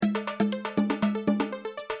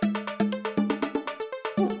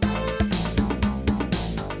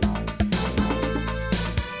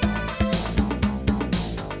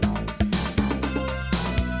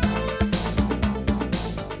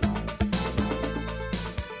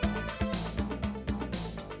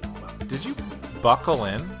buckle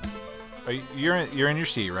in. You're in your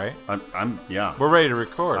seat, right? Yeah. We're ready to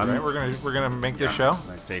record, right? We're gonna make this show.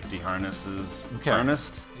 My safety harness is Okay.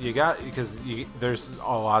 harnessed. There's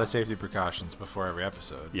a lot of safety precautions before every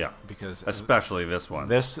episode. Yeah. Because especially this one.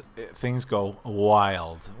 Things go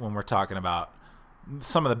wild when we're talking about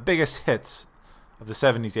some of the biggest hits of the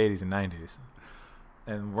 70s, 80s, and 90s.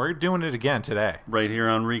 And we're doing it again today, right here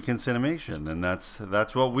on Reconcinimation, and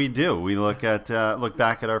that's what we do. We look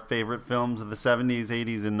back at our favorite films of the 70s,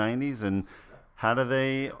 80s, and 90s, and how do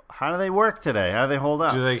they work today? How do they hold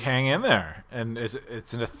up? Do they hang in there? And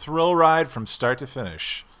it's a thrill ride from start to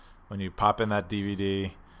finish when you pop in that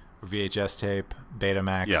DVD, VHS tape,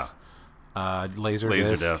 Betamax,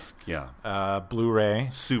 Laserdisc, Blu-ray,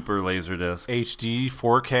 Super Laserdisc, HD,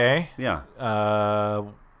 4K. Yeah.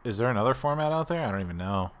 Is there another format out there? I don't even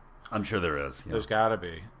know. I'm sure there is. Yeah. There's got to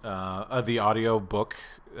be. The audio book.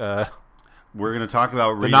 We're going to talk about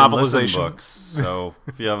the read and listen novelization books. So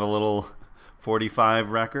if you have a little 45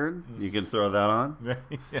 record, you can throw that on.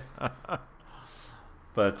 Yeah.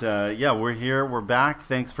 But we're here. We're back.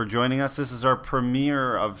 Thanks for joining us. This is our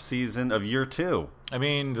premiere of year 2. I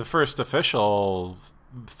mean, the first official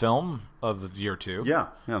film of year 2. Yeah.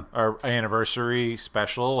 Our anniversary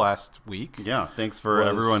special last week. Yeah, thanks for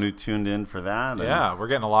everyone who tuned in for that. Yeah, we're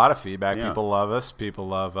getting a lot of feedback. Yeah. People love us. People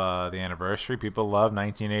love the anniversary. People love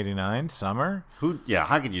 1989 summer.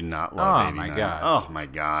 How could you not love 89? My God. Oh, my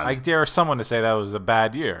God. I dare someone to say that was a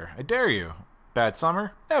bad year. I dare you. Bad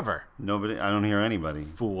summer? Never. Nobody. I don't hear anybody.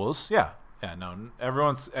 Fools. Yeah. No.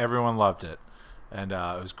 Everyone loved it, and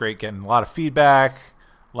it was great getting a lot of feedback.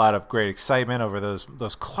 A lot of great excitement over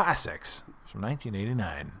those classics from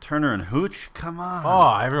 1989. Turner and Hooch, come on.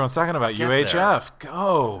 Oh, everyone's talking about Get UHF.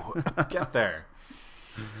 Go. Get there.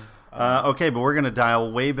 Okay, but we're going to dial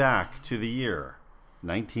way back to the year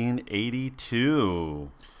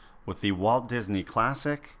 1982 with the Walt Disney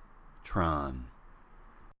classic, Tron.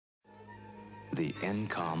 The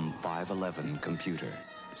NCOM 511 computer,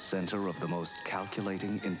 center of the most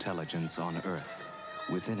calculating intelligence on Earth.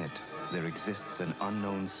 Within it, there exists an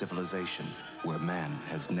unknown civilization where man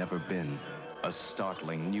has never been. A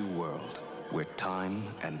startling new world where time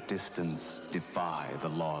and distance defy the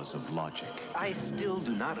laws of logic. I still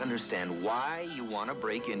do not understand why you want to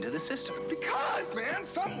break into the system. Because, man,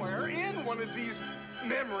 somewhere in one of these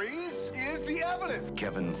memories is the evidence.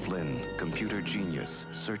 Kevin Flynn, computer genius,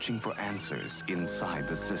 searching for answers inside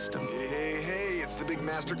the system. Hey, it's the big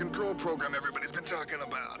master control program everybody's been talking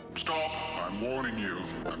about. Stop! I'm warning you.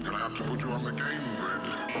 I'm gonna have to put you on the game grid.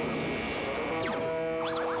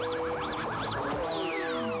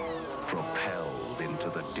 Propelled into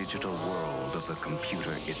the digital world of the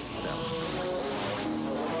computer itself.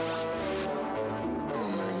 Oh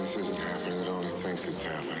man, this isn't happening. It only thinks it's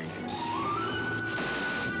happening.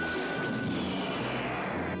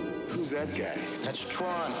 Who's that guy? That's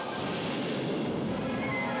Tron.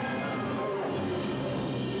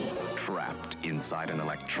 Trapped inside an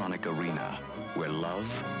electronic arena where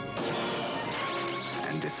love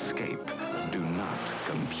and escape do not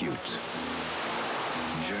compute.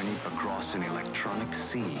 Journey across an electronic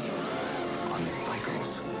sea on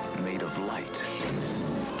cycles made of light.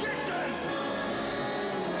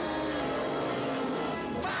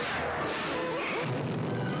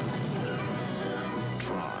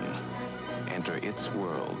 Tron. Enter its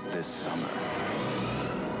world this summer.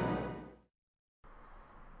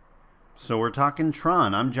 So we're talking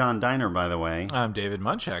Tron. I'm John Diner, by the way. I'm David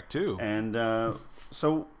Munchak, too. And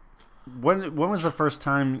so when was the first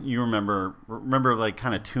time you remember like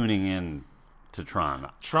kind of tuning in to Tron?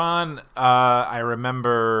 Tron, I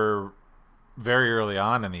remember very early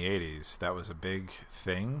on in the 80s. That was a big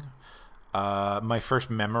thing. My first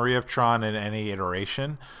memory of Tron in any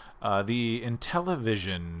iteration, the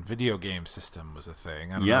Intellivision video game system was a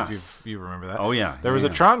thing. I don't know if you remember that. Oh, yeah. There was a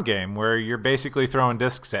Tron game where you're basically throwing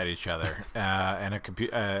discs at each other, and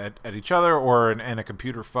at each other or and a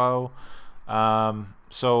computer foe.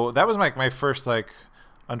 So that was my first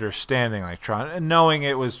understanding Tron, and knowing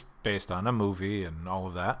it was based on a movie and all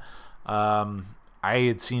of that. I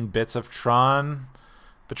had seen bits of Tron,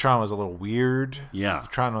 but Tron was a little weird. Yeah.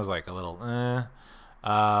 Tron was a little and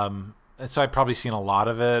so I'd probably seen a lot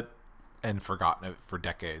of it and forgotten it for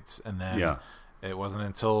decades. And then it wasn't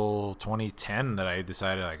until 2010 that I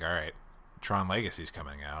decided, all right, Tron Legacy's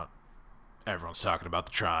coming out. Everyone's talking about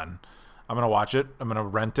the Tron. I'm going to watch it. I'm going to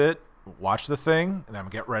rent it, watch the thing, and then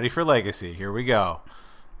get ready for Legacy. Here we go.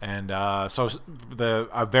 And so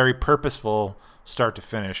a very purposeful start to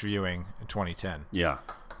finish viewing in 2010. Yeah.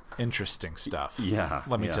 Interesting stuff. Yeah.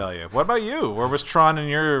 Let me tell you. What about you? Where was Tron in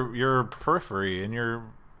your periphery, in your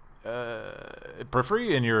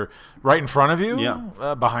periphery and you're right in front of you?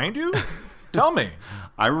 Yeah. Behind you? Tell me.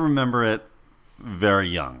 I remember it very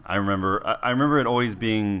young. I remember it always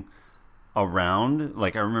being around.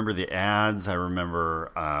 Like, I remember the ads. I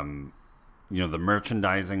remember, the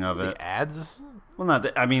merchandising of it. The ads? Well,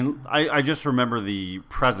 I just remember the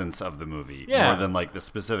presence of the movie more than like the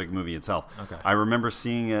specific movie itself. Okay. I remember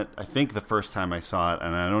seeing it, I think the first time I saw it,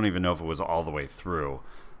 and I don't even know if it was all the way through.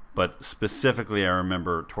 But specifically, I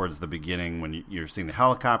remember towards the beginning when you're seeing the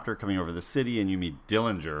helicopter coming over the city and you meet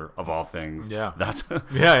Dillinger, of all things. Yeah. That's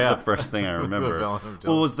the first thing I remember. What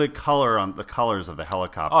was the colors of the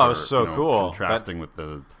helicopter? Oh, it was so cool. Contrasting with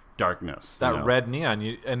the darkness. That red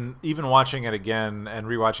neon. And even watching it again and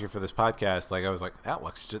rewatching it for this podcast, like I was like,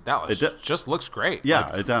 that just looks great. Yeah,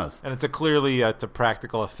 like, it does. And it's it's a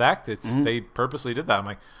practical effect. They purposely did that. I'm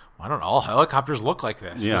like, why don't all helicopters look like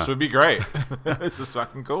this? Yeah. This would be great. It's just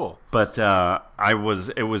fucking cool. But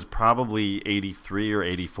it was probably 83 or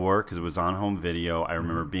 84 because it was on home video. I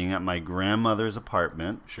remember being at my grandmother's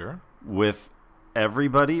apartment. Sure. With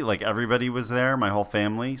everybody. Like, everybody was there, my whole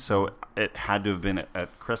family. So it had to have been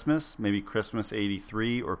at Christmas, maybe Christmas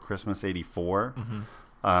 83 or Christmas 84.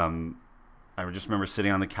 Mm-hmm. I just remember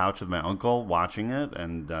sitting on the couch with my uncle watching it.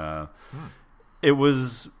 And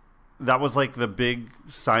that was like the big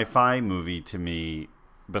sci-fi movie to me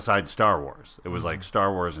besides Star Wars. It was like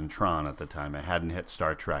Star Wars and Tron at the time. I hadn't hit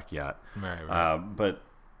Star Trek yet. Right.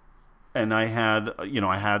 And I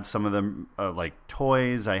had some of them like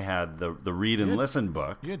toys. I had the read and listen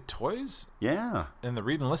book. You had toys? Yeah. In the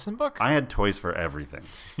read and listen book? I had toys for everything.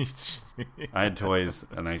 I had toys,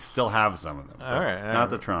 and I still have some of them. All right. Not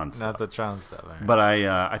the Tron stuff. Not the Tron stuff. Right. But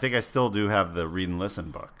I think I still do have the read and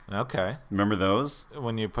listen book. Okay. Remember those?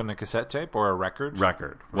 When you put in a cassette tape or a record?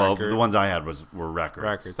 Record. Well, the ones I had were records.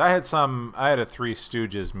 Records. I had a Three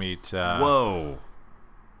Stooges meet. Whoa.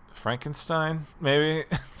 Frankenstein, maybe.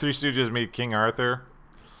 Three Stooges meet King Arthur,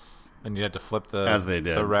 and you had to flip the as they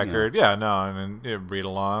did the record. Yeah, and you read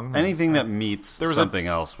along. Anything that meets something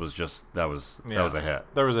else was just that was a hit.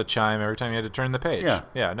 There was a chime every time you had to turn the page.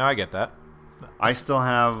 Yeah. No, I get that. I still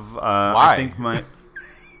have. Why? I think my.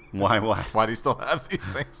 Why? Why do you still have these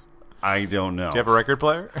things? I don't know. Do you have a record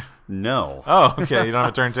player? No. Oh, okay. You don't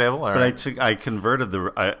have a turntable? All right. But I converted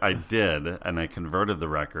I converted the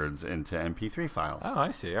records into MP3 files. Oh, I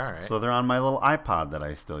see. All right. So they're on my little iPod that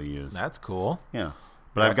I still use. That's cool. Yeah.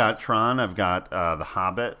 But I've got Tron. I've got The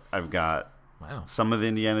Hobbit. I've got some of the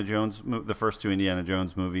Indiana Jones, the first two Indiana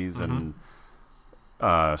Jones movies, and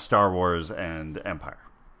Star Wars and Empire.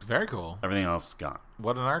 Very cool. Everything else is gone.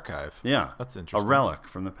 What an archive. Yeah. That's interesting. A relic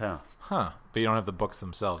from the past. Huh. But you don't have the books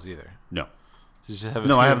themselves either. No. So you just have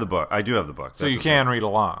I have the book. I do have the book. So you can read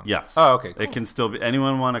along. Yes. Oh, okay. Cool. It can still be.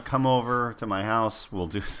 Anyone want to come over to my house? We'll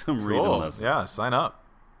do some read and listen. Yeah, sign up.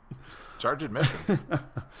 Charge admission.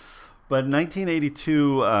 But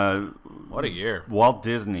 1982. What a year! Walt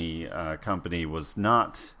Disney Company was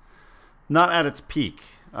not at its peak.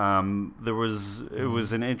 It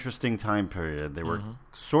was an interesting time period. They were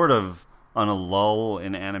sort of on a lull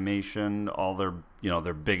in animation. All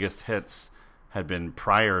their biggest hits had been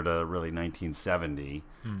prior to really 1970,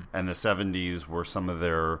 and the 70s were some of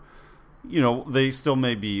their, they still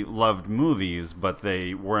maybe loved movies, but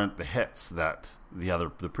they weren't the hits that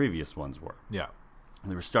the previous ones were. Yeah,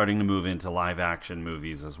 they were starting to move into live action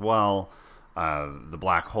movies as well. The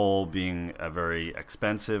Black Hole being a very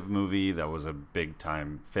expensive movie that was a big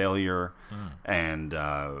time failure, and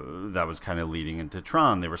that was kind of leading into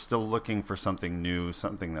Tron. They were still looking for something new,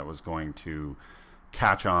 something that was going to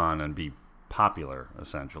catch on and be popular,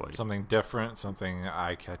 essentially. Something different, something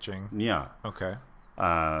eye-catching. Yeah. Okay.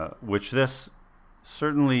 Which this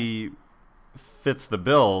certainly fits the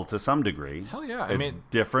bill to some degree. Hell yeah. It's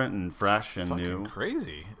different and fresh and new.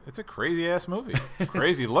 Crazy. It's a crazy-ass movie.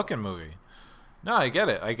 Crazy-looking movie. No, I get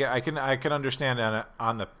it. I can understand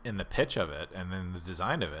in the pitch of it and then the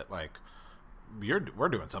design of it. Like, we're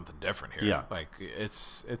doing something different here. Yeah. Like,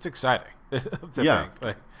 it's exciting. to think.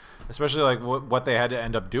 Like, especially like what they had to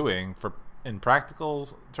end up doing in practical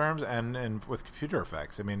terms and with computer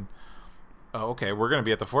effects. I mean, okay, we're going to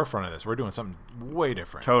be at the forefront of this. We're doing something way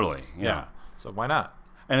different. Totally. Yeah. So why not?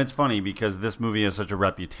 And it's funny because this movie has such a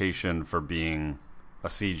reputation for being a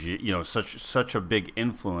CG, such a big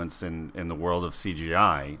influence in the world of CGI.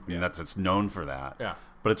 I mean, it's known for that. Yeah.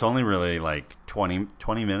 But it's only really like 20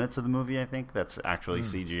 minutes of the movie, I think, that's actually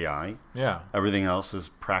CGI. Yeah. Everything else is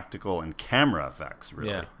practical and camera effects,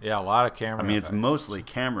 really. Yeah, a lot of camera effects. It's mostly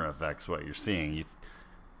camera effects, what you're seeing.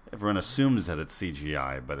 Everyone assumes that it's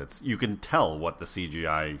CGI, but you can tell what the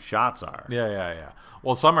CGI shots are. Yeah.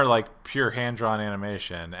 Well, some are like pure hand-drawn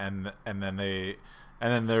animation, and then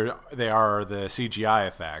and then they are the CGI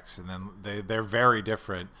effects, and then they're very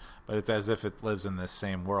different, but it's as if it lives in this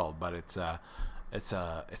same world. But it's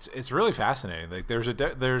really fascinating. Like there's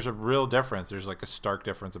a real difference. There's like a stark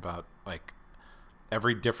difference about like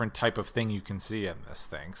every different type of thing you can see in this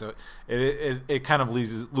thing. So it kind of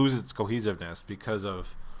loses its cohesiveness because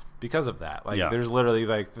of that. Like there's literally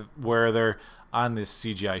like where they're on this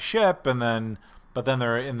CGI ship, but then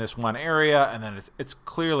they're in this one area, and then it's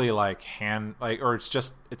clearly like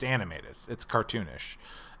it's animated, it's cartoonish,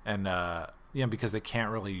 and because they can't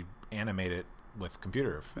really animate it with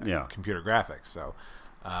computer graphics. So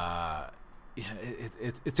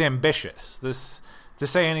it's ambitious. To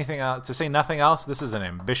say nothing else, this is an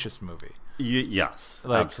ambitious movie. Yes,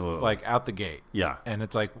 absolutely. Like out the gate. Yeah, and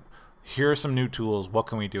it's like, here are some new tools. What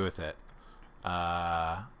can we do with it?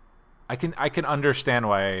 I can understand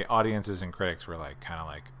why audiences and critics were like kind of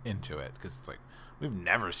like into it, because it's like, we've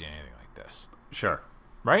never seen anything like this. Sure.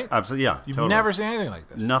 Right? Absolutely. Yeah. You've never seen anything like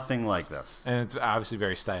this. Nothing like this. And it's obviously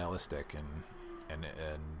very stylistic and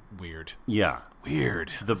weird. Yeah.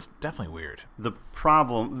 Weird. It's definitely weird.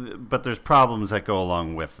 But there's problems that go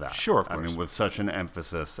along with that. Sure, of course. I mean, with such an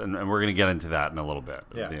emphasis, and we're going to get into that in a little bit.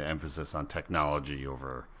 Yeah. The emphasis on technology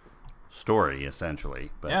over story,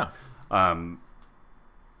 essentially. But, yeah.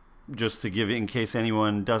 Just to give, in case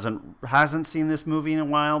anyone hasn't seen this movie in a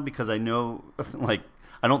while, because I know, like,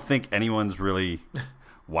 I don't think anyone's really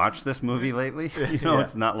watched this movie lately.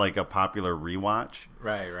 It's not like a popular rewatch.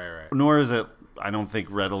 Right. Nor is it, I don't think,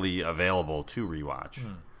 readily available to rewatch.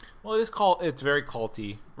 Well, it's very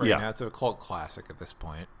culty right now. It's a cult classic at this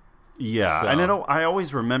point. Yeah, so. And I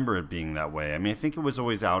always remember it being that way. I mean, I think it was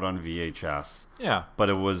always out on VHS. Yeah. But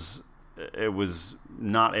it was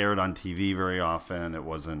not aired on TV very often. It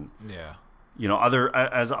wasn't. Yeah.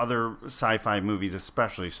 Other sci-fi movies,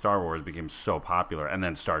 especially Star Wars, became so popular, and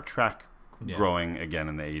then Star Trek growing again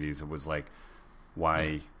in the 80s, it was like,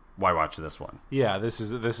 why watch this one? Yeah, this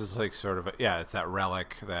is like sort of it's that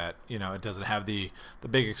relic that it doesn't have the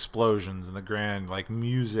big explosions and the grand like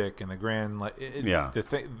music and the grand like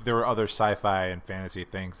there were other sci-fi and fantasy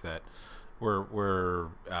things that were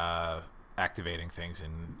activating things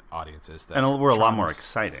in audiences that and were a lot more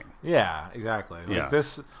exciting. Yeah, exactly. Like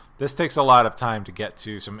this takes a lot of time to get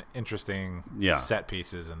to some interesting set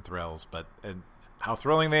pieces and thrills, but how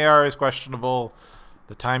thrilling they are is questionable.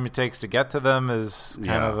 The time it takes to get to them is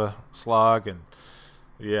kind of a slog, and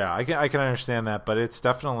I can understand that, but it's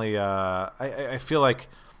definitely I feel like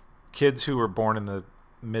kids who were born in the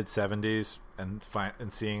mid 70s and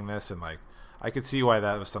seeing this, and like I could see why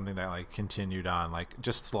that was something that like continued on, like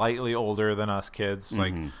just slightly older than us kids,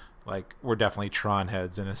 like we're definitely Tron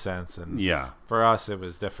heads in a sense, and for us it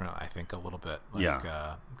was different, I think, a little bit, like,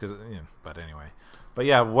 because but anyway. But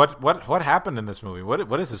yeah, what happened in this movie?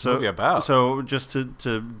 What is this movie about? So just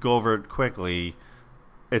to go over it quickly,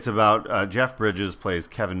 it's about Jeff Bridges plays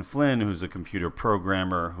Kevin Flynn, who's a computer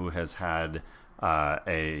programmer who has had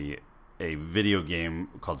a video game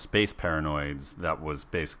called Space Paranoids that was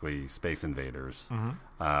basically Space Invaders,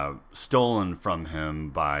 stolen from him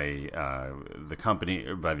by the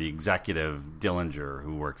company, by the executive Dillinger,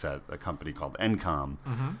 who works at a company called Encom.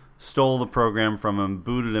 Stole the program from him,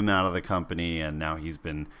 booted him out of the company, and now he's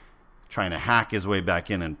been trying to hack his way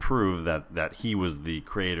back in and prove that he was the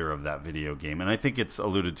creator of that video game. And I think it's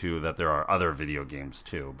alluded to that there are other video games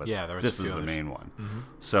too, but this is the main one.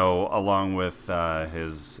 So along with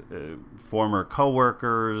his former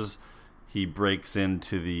coworkers, he breaks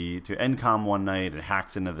into Encom one night and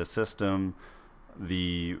hacks into the system.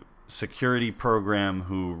 The security program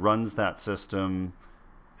who runs that system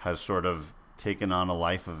has sort of taken on a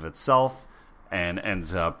life of itself and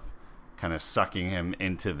ends up kind of sucking him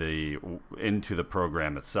into the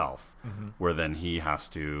program itself, where then he has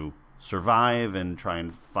to survive and try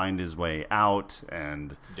and find his way out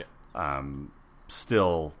and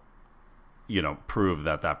still prove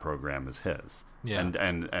that program is his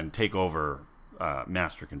and take over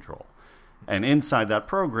master control. And inside that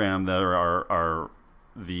program there are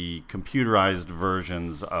the computerized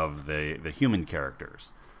versions of the human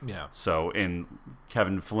characters. Yeah. So in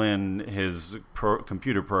Kevin Flynn, his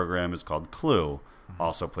computer program is called Clue,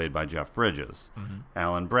 also played by Jeff Bridges.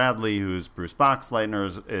 Alan Bradley, who's Bruce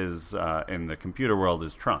Boxleitner, is in the computer world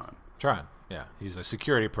is Tron. Tron, yeah. He's a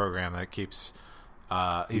security program that keeps...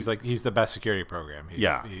 he's the best security program.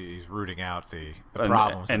 He's rooting out the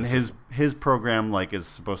problems. And his program like is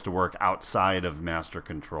supposed to work outside of master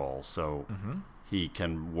control, so... he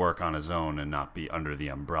can work on his own and not be under the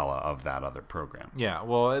umbrella of that other program. Yeah,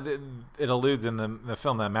 well, it alludes in the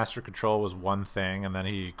film that master control was one thing, and then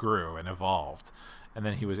he grew and evolved and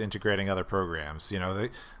then he was integrating other programs.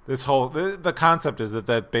 The concept is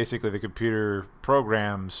that basically the computer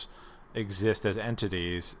programs exist as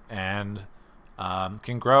entities and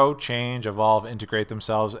can grow, change, evolve, integrate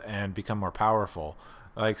themselves, and become more powerful.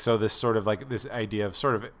 So this sort of this idea of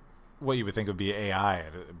sort of what you would think would be AI,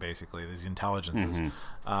 basically these intelligences,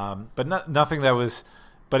 but nothing that was.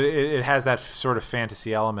 But it has that sort of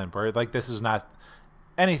fantasy element where this is not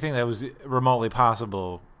anything that was remotely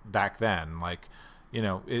possible back then.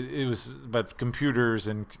 It was, but computers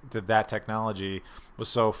and that technology was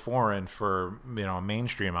so foreign for a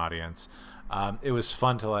mainstream audience. It was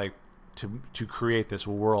fun to create this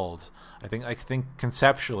world. I think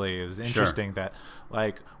conceptually it was interesting that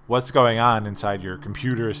what's going on inside your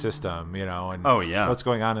computer system, and what's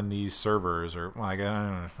going on in these servers, or I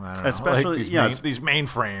don't know, especially these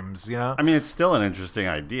mainframes. I mean, it's still an interesting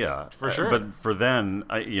idea for sure. But for then,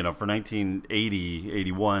 for 1980,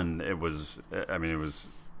 81, it was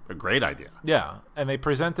a great idea. Yeah, and they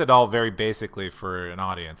present it all very basically for an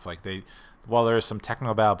audience. While there's some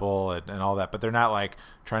technobabble and all that, but they're not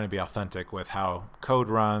trying to be authentic with how code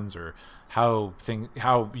runs or how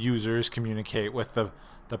users communicate with the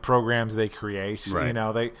programs they create.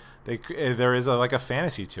 Right. There is a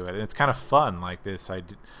fantasy to it, and it's kind of fun.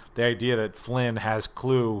 The idea that Flynn has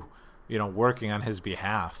Clue, working on his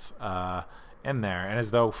behalf in there, and as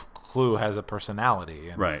though Clue has a personality.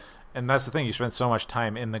 Right. And that's the thing. You spend so much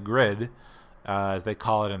time in the grid. As they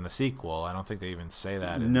call it in the sequel, I don't think they even say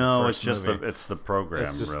that. In the first it's just movie. it's the program.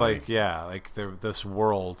 It's just really. this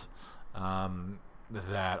world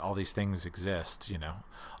that all these things exist.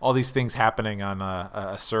 All these things happening on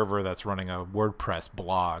a server that's running a WordPress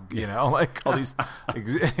blog. All these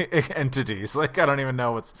entities. I don't even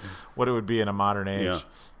know what it would be in a modern age. Yeah.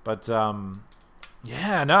 But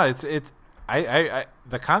it's.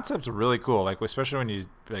 The concept's really cool, especially when you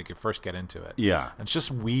you first get into it. Yeah, and it's just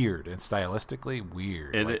weird and stylistically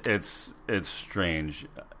weird. It's strange.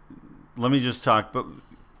 Let me just talk, but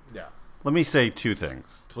let me say two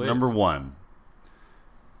things. Please. Number one,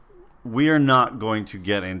 we are not going to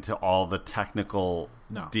get into all the technical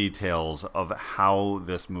details of how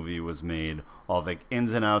this movie was made, all the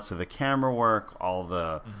ins and outs of the camera work, all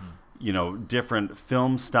the. Different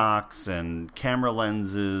film stocks and camera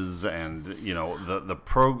lenses, and all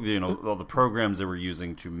the programs that we're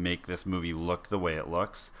using to make this movie look the way it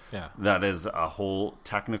looks. Yeah, that is a whole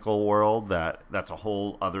technical world. That's a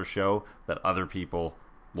whole other show that other people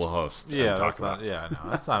will host. Yeah, and talk about.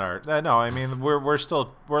 That's not our. No, I mean we're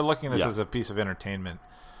looking at this as a piece of entertainment.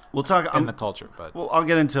 We'll talk in the culture, but I'll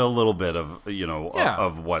get into a little bit of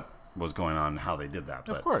of what was going on, and how they did that.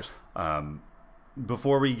 But, of course.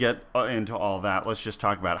 Before we get into all that, let's just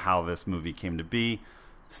talk about how this movie came to be.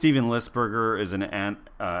 Steven Lisberger is an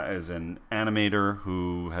animator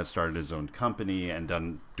who has started his own company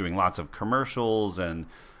and doing lots of commercials and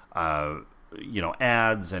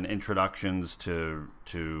ads and introductions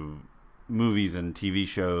to movies and TV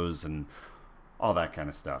shows and all that kind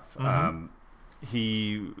of stuff. Mm-hmm.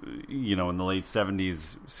 He, in the late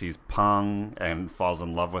 70s, sees Pong and falls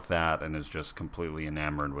in love with that and is just completely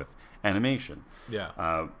enamored with animation.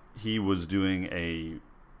 Yeah. He was doing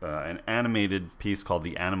an animated piece called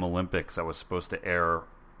The Animalympics that was supposed to air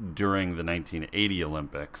during the 1980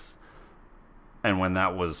 Olympics. And when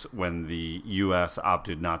the U.S.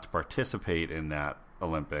 opted not to participate in that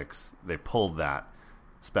Olympics, they pulled that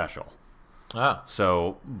special. Ah.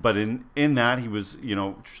 So, but in that, he was,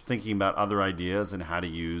 thinking about other ideas and how to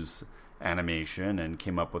use animation, and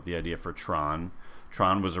came up with the idea for Tron.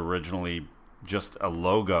 Tron was originally just a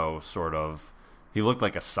logo, sort of. He looked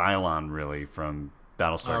like a Cylon, really, from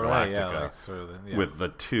Battlestar Galactica, with the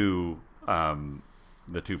two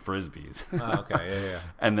frisbees. Oh, okay, yeah.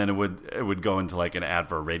 And then it would go into an ad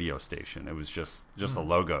for a radio station. It was just a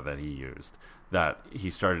logo that he used. That he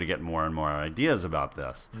started to get more and more ideas about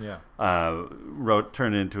this. Yeah.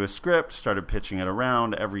 Turned it into a script, started pitching it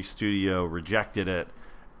around. Every studio rejected it,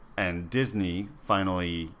 and Disney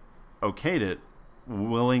finally okayed it,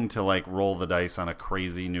 willing to roll the dice on a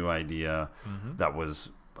crazy new idea that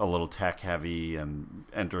was a little tech heavy and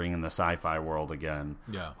entering in the sci-fi world again.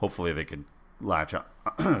 Yeah. Hopefully they could latch on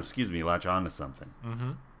to something.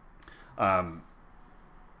 Mm-hmm.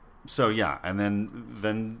 So yeah, and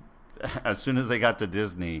then as soon as they got to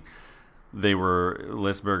Disney,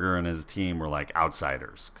 Lisberger and his team were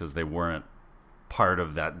outsiders, because they weren't part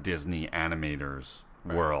of that Disney animators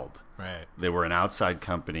world. Right. They were an outside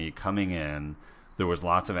company coming in. There was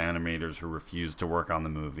lots of animators who refused to work on the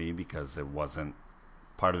movie because it wasn't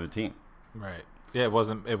part of the team. Right. Yeah, it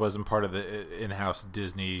wasn't part of the in-house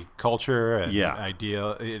Disney culture and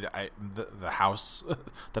idea. The house,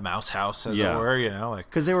 the Mouse House, as it were. Like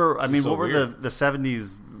because they were. I mean, what weird. were the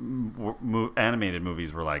 70s animated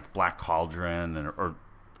movies were like Black Cauldron or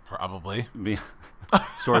probably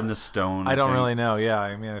Sword in the Stone. I don't really know. Yeah,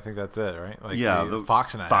 I mean, I think that's it, right? Like the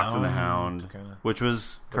Fox and the Hound, which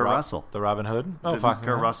was Kurt Russell. The Robin Hood. Oh,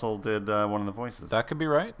 Kurt Russell did one of the voices. That could be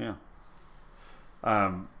right. Yeah.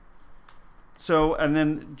 So, and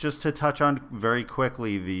then just to touch on very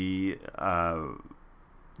quickly the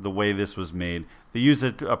way this was made, they use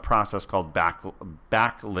a process called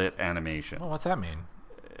backlit animation. Well, what's that mean?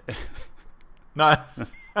 Not.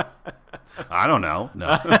 I don't know.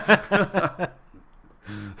 No.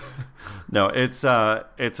 No, it's a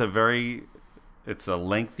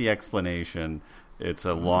lengthy explanation. It's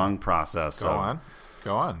a long process. Go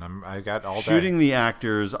on. I got all shooting day. The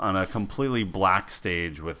actors on a completely black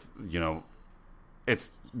stage with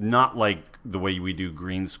it's not like the way we do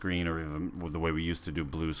green screen or even the way we used to do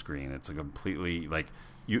blue screen. It's a completely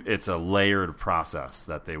it's a layered process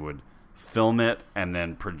that they would film it and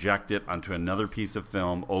then project it onto another piece of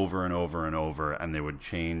film over and over and over, and they would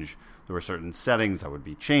change. There were certain settings that would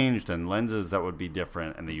be changed and lenses that would be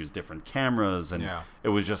different, and they used different cameras, and it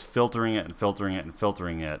was just filtering it and filtering it and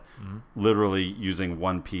filtering it, literally using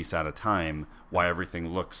one piece at a time, why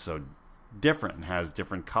everything looks so different and has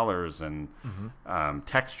different colors and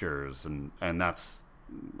textures, and that's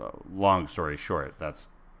long story short, that's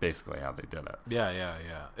basically how they did it. Yeah.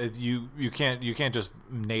 You can't just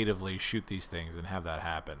natively shoot these things and have that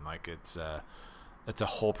happen. Like it's a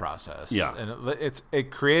whole process. Yeah, and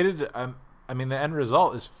it created. I mean, the end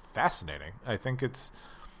result is fascinating. I think it's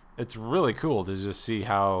really cool to just see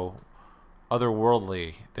how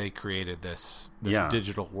otherworldly they created this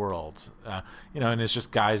digital world. And it's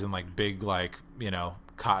just guys in like big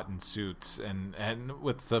cotton suits and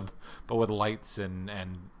with lights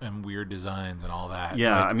and weird designs and all that.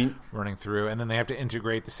 Yeah, I mean, running through, and then they have to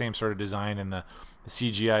integrate the same sort of design in the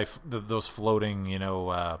CGI, those floating,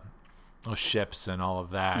 those ships and all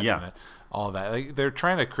of that. Yeah, and all of that. Like, they're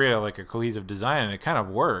trying to create a cohesive design, and it kind of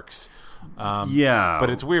works. But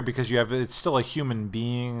it's weird because it's still a human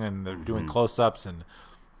being, and they're doing close-ups and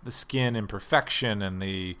the skin imperfection and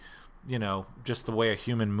the just the way a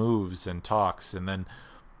human moves and talks, and then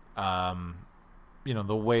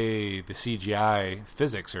the way the CGI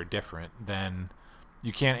physics are different. Then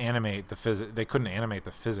you can't animate they couldn't animate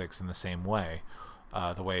the physics in the same way,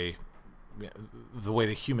 the way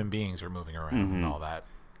the human beings are moving around and all that.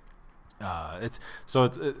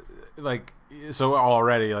 So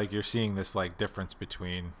already you're seeing this difference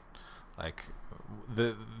between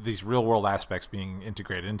these real world aspects being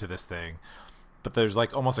integrated into this thing, but there's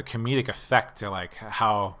almost a comedic effect to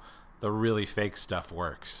how the really fake stuff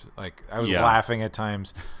works. I was laughing at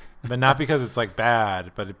times, but not because it's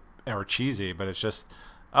bad, or cheesy, but it's just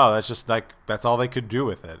that's all they could do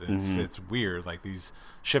with it. It's weird, these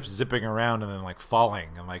ships zipping around and then falling,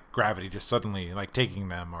 and gravity just suddenly taking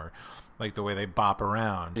them, or the way they bop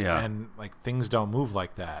around, and things don't move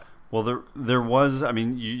like that. Well, there was. I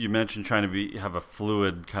mean, you mentioned trying to have a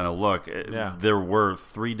fluid kind of look. There were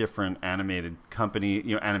 3 different animation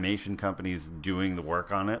companies doing the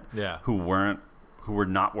work on it. Yeah. Who were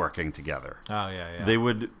not working together. Oh yeah. They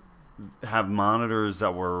would have monitors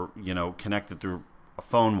that were connected through a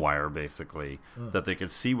phone wire, basically, that they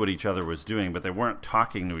could see what each other was doing, but they weren't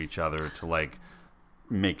talking to each other to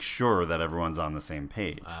make sure that everyone's on the same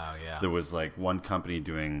page. Oh yeah. There was one company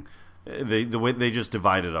doing. The way they just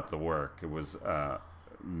divided up the work. It was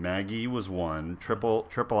Maggie was one, Triple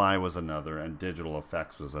I was another, and Digital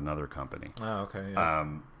Effects was another company. Oh, okay. Yeah.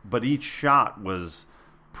 But each shot was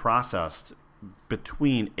processed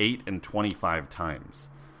between 8 and 25 times.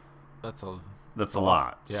 That's a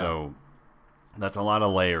lot. Yeah. So that's a lot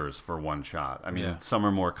of layers for one shot. I mean, some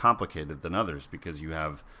are more complicated than others because you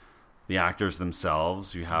have the actors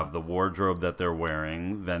themselves, you have the wardrobe that they're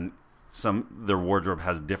wearing, then their wardrobe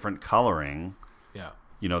has different coloring. Yeah.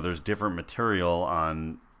 There's different material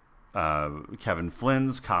on Kevin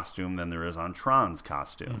Flynn's costume than there is on Tron's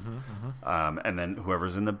costume. And then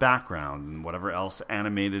whoever's in the background and whatever else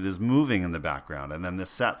animated is moving in the background. And then the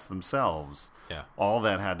sets themselves. Yeah. All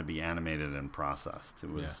that had to be animated and processed.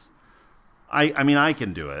 It was. I mean, I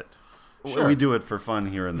can do it. Sure. We do it for fun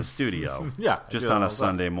here in the studio. Just on a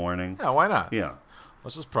Sunday morning. Yeah, why not? Yeah.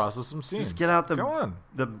 Let's just process some scenes. Just get out Go on.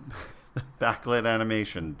 the backlit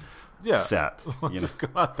animation set. Let's just go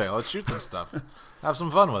out there. Let's shoot some stuff. Have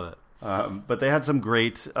some fun with it. But they had some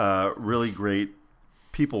great, really great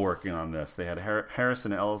people working on this. They had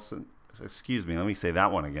Harrison Ellison. Excuse me, let me say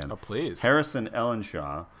that one again. Oh, please. Harrison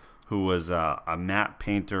Ellenshaw, who was a matte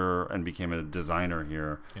painter and became a designer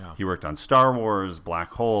here. Yeah. He worked on Star Wars,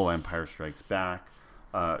 Black Hole, Empire Strikes Back.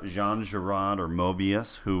 Jean Giraud, or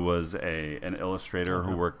Mobius, who was an illustrator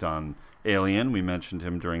who worked on Alien. We mentioned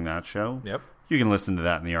him during that show. Yep. You can listen to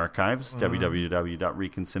that in the archives,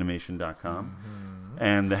 www.reconcinemation.com.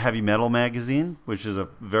 And the Heavy Metal magazine, which is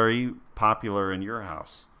very popular in your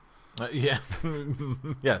house. Yeah.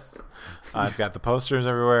 Yes. I've got the posters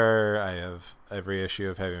everywhere. I have every issue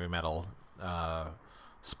of Heavy Metal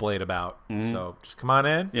splayed about. So just come on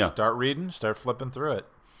in, start reading, start flipping through it.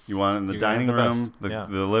 You want it in the dining room,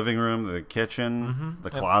 the living room, the kitchen, the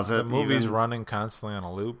closet. The movie's running constantly on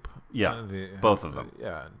a loop. Yeah, both of them.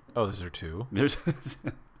 Yeah. Oh, those are two. There's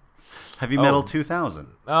Heavy Metal 2000.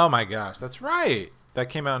 Oh, my gosh. That's right. That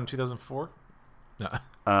came out in 2004? No.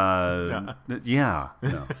 Yeah.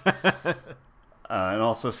 No. And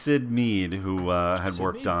also Sid Mead, who had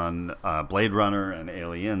worked on Blade Runner and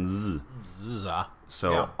Aliens.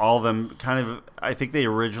 So all of them kind of, I think they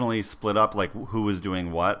originally split up like who was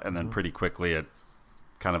doing what, and then pretty quickly it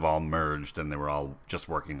kind of all merged, and they were all just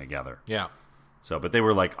working together. Yeah. So, but they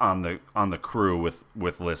were like on the crew with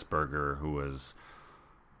Lisberger, who was,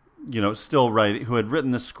 still writing, who had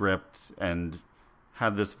written the script and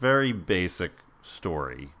had this very basic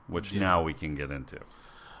story, which now we can get into.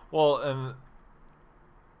 Well,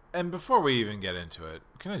 and before we even get into it,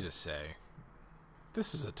 can I just say,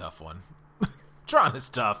 this is a tough one. Tron is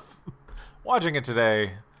tough. Watching it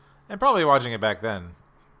today, and probably watching it back then,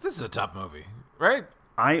 this is a tough movie, right?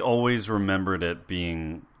 I always remembered it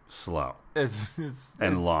being slow. It's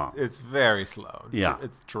long. It's very slow. Yeah.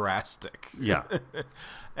 It's drastic. Yeah.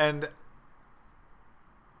 And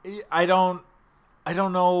I don't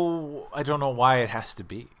know why it has to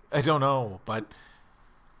be. I don't know, but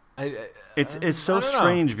it's so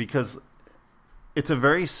strange because it's a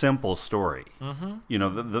very simple story.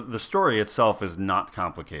 The story itself is not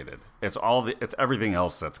complicated. It's everything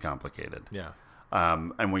else that's complicated. Yeah.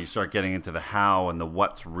 And when you start getting into the how and the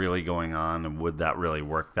what's really going on and would that really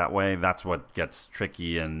work that way, that's what gets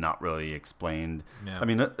tricky and not really explained. Yeah. I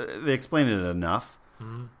mean, they explain it enough,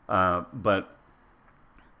 but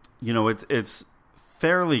it's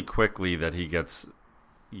fairly quickly that he gets,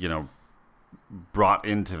 brought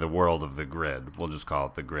into the world of the grid. We'll just call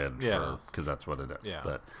it the grid because that's what it is.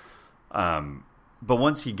 Yeah. But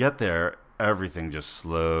once you get there, everything just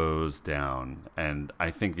slows down. And I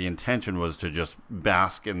think the intention was to just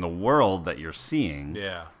bask in the world that you're seeing.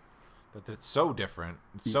 Yeah. But it's so different.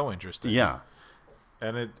 It's so interesting. Yeah.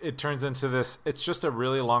 And it turns into this, it's just a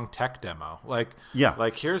really long tech demo. Like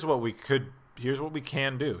here's what we can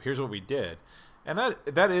do. Here's what we did. And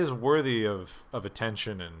that is worthy of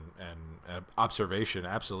attention and observation,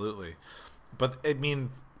 absolutely. But I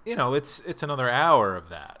mean, it's another hour of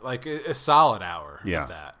that, like a solid hour of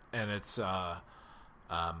that, and it's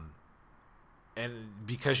and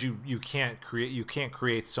because you can't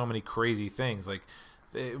create so many crazy things. Like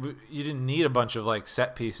you didn't need a bunch of like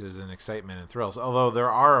set pieces and excitement and thrills, although there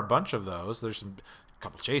are a bunch of those. There's some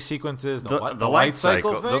couple chase sequences, the light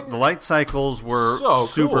cycle thing. The light cycles were so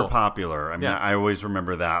super cool. popular. I mean, I always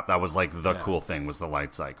remember that. That was like the cool thing was the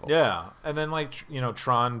light cycles. Yeah, and then like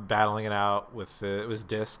Tron battling it out with it was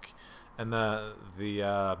Disc, and the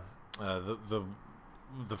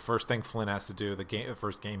first thing Flynn has to do, the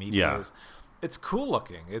first game he plays. It's cool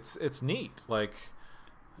looking. It's neat. Like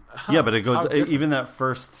but it goes even that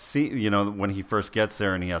first scene. When he first gets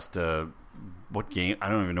there and he has to. What game? I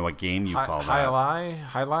don't even know what game you call that.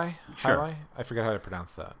 Highlight? Sure. I forget how to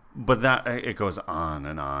pronounce that. But that it goes on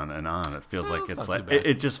and on and on. It feels like it's like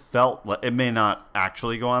it just felt like it may not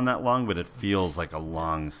actually go on that long, but it feels like a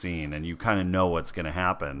long scene, and you kind of know what's going to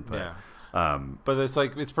happen. But, but it's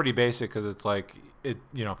like it's pretty basic because it's like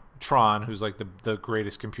Tron, who's like the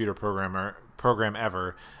greatest computer program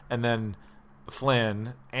ever, and then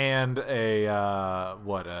Flynn and Ram.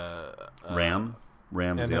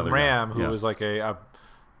 Ram's and the then other Ram, guy. who was like what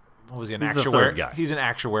was he? He's the third guy. He's an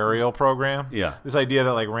actuarial program. Yeah. This idea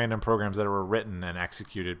that like random programs that were written and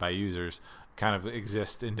executed by users kind of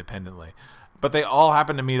exist independently. But they all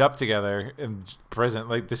happen to meet up together in prison.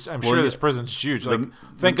 Like this, I'm sure this prison's huge. Like,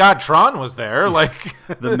 thank God Tron was there. Like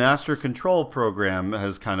the Master Control program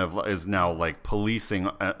is now like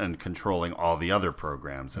policing and controlling all the other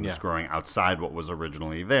programs, and it's growing outside what was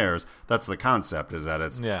originally theirs. That's the concept: is that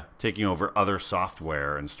it's taking over other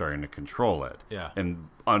software and starting to control it. Yeah, and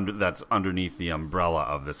that's underneath the umbrella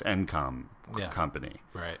of this Encom company.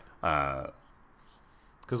 Right.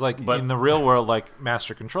 Because in the real world, like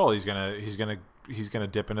Master Control, he's gonna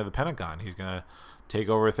dip into the Pentagon. He's gonna take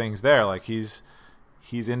over things there. Like he's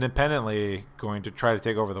independently going to try to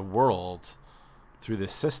take over the world through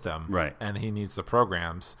this system, right? And he needs the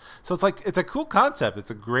programs. So it's like, it's a cool concept.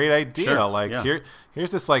 It's a great idea. Sure, like yeah.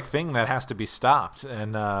 here's this like thing that has to be stopped,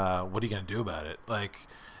 and what are you gonna do about it? Like,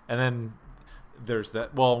 and then there's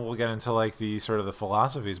that. Well, we'll get into like the sort of the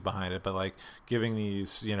philosophies behind it, but like giving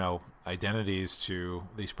these, you know, identities to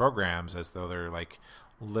these programs as though they're like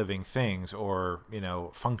living things, or, you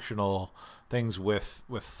know, functional things with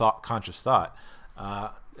conscious thought.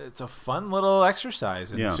 It's a fun little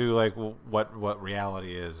exercise into like what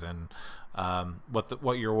reality is, and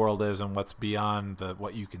what your world is, and what's beyond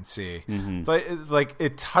what you can see. Mm-hmm. It's like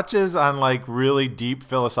it touches on like really deep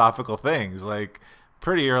philosophical things like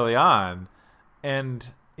pretty early on, and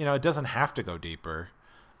you know, it doesn't have to go deeper,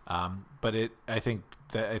 but I think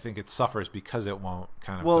it suffers because it won't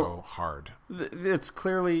kind of go hard. It's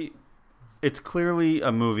clearly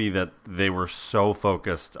a movie that they were so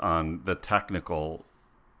focused on the technical,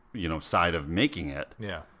 you know, side of making it.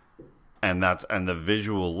 Yeah. And the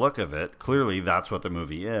visual look of it, clearly that's what the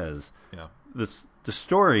movie is. Yeah. The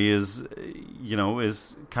story is, you know,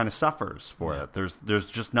 is kind of suffers for it. There's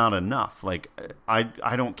just not enough. Like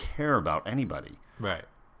I don't care about anybody. Right.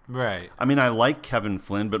 Right. I mean, I like Kevin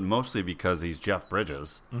Flynn, but mostly because he's Jeff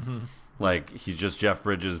Bridges. Mm-hmm. Like he's just Jeff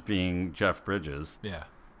Bridges being Jeff Bridges. Yeah.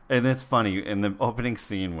 And it's funny in the opening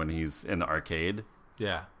scene when he's in the arcade.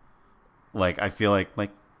 Yeah. Like I feel like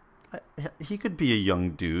he could be a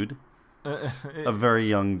young dude, a very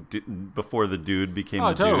young before the dude became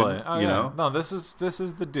the totally. dude. Oh, you yeah. know? No, this is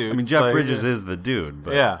the dude. I mean, Jeff Bridges is the dude.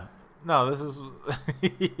 But yeah. No, this is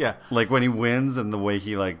yeah. Like when he wins and the way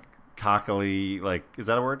he like cockily, like, is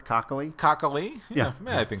that a word? Cockily? Cockily? Yeah,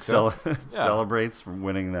 I think so. Celebrates from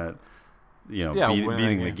winning that. You know,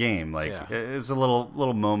 beating the game. Like it's a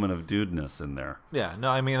little moment of dudeness in there. Yeah, no,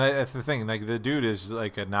 I mean that's the thing. Like the dude is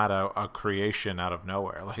like not a creation out of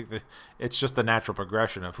nowhere. Like it's just the natural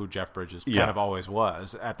progression of who Jeff Bridges kind of always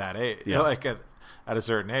was at that age. Yeah. Like at a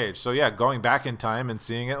certain age. So yeah, going back in time and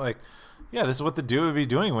seeing it, like, yeah, this is what the dude would be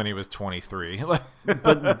doing when he was 23.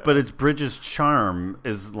 but it's Bridges' charm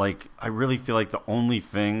is like, I really feel like the only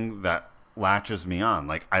thing that latches me on.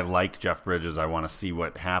 Like I like Jeff Bridges. I want to see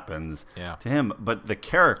what happens to him. But the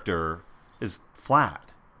character is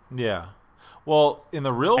flat. Yeah. Well, in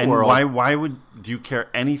the real and world, why do you care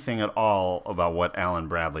anything at all about what Alan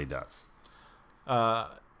Bradley does?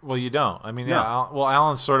 Well, you don't. I mean, no. yeah. Well,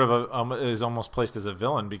 Alan's sort of is almost placed as a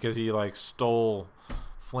villain because he like stole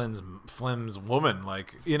Flynn's woman.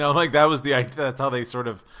 Like, you know, like that was the idea. That's how they sort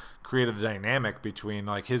of created the dynamic between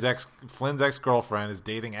like Flynn's ex-girlfriend is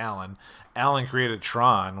dating Alan. Alan created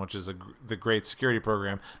Tron, which is the great security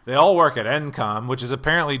program. They all work at Encom, which is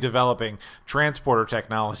apparently developing transporter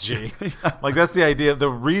technology. Like that's the idea. The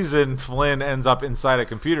reason Flynn ends up inside a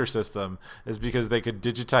computer system is because they could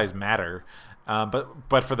digitize matter,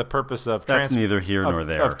 but for the purpose of neither here nor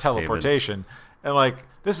there of teleportation. David. And like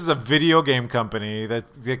this is a video game company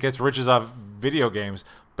that gets riches off video games,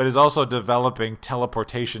 but is also developing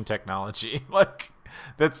teleportation technology. Like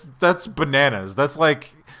that's bananas. That's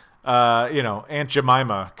like you know, Aunt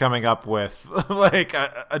Jemima coming up with like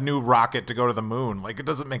a new rocket to go to the moon. Like it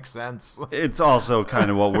doesn't make sense. It's also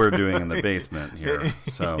kind of what we're doing in the basement here.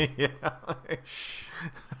 So shh,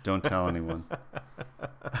 don't tell anyone.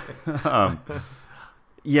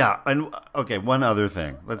 Yeah, and okay, one other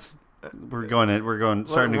thing. We're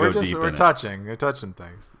touching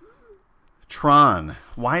things. Tron.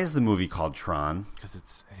 Why is the movie called Tron?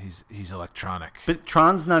 Because he's electronic. But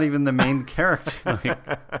Tron's not even the main character. Like,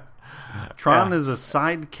 Tron is a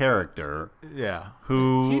side character. Yeah.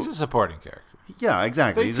 He's a supporting character. Yeah,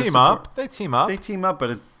 exactly. They team up,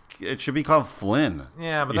 but it should be called Flynn.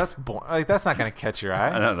 Yeah, but that's boring. Like, that's not going to catch your eye.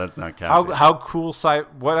 I know that's not catching. How cool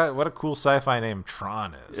what a cool sci-fi name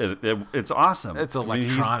Tron is. It's awesome. It's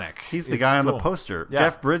electronic. I mean, he's the guy on the poster. Yeah.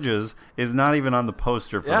 Jeff Bridges is not even on the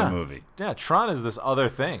poster for the movie. Yeah, Tron is this other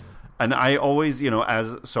thing. And I always, you know,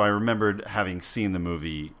 I remembered having seen the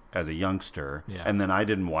movie as a youngster, and then I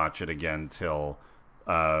didn't watch it again till,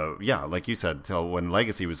 like you said, till when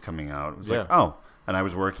Legacy was coming out. It was like, oh. And I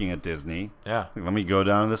was working at Disney. Yeah. Let me go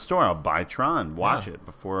down to the store. I'll buy Tron, watch it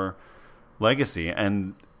before Legacy.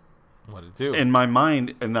 And what it do? In my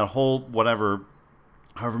mind, in that whole however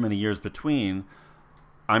many years between,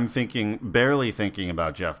 I'm barely thinking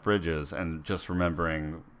about Jeff Bridges and just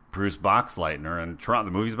remembering Bruce Boxleitner and Tron.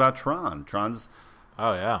 The movie's about Tron. Tron's...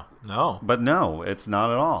 Oh, yeah. No. But no, it's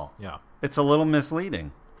not at all. Yeah. It's a little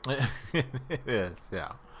misleading. It is,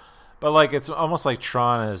 yeah. But like it's almost like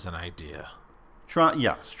Tron is an idea. Tron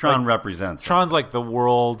like, represents. Tron's like the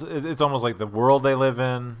world. It's almost like the world they live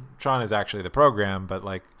in. Tron is actually the program, but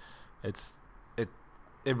like it's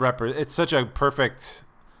such a perfect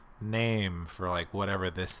name for like whatever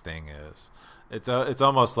this thing is. It's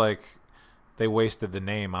almost like they wasted the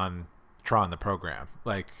name on Tron the program.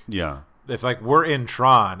 Like if like we're in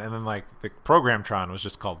Tron and then like the program Tron was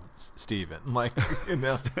just called Steven. Like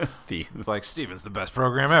Steve. It's like Steven's the best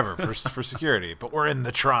program ever for security, but we're in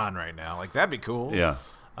the Tron right now. Like that'd be cool. Yeah.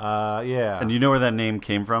 Yeah. And you know where that name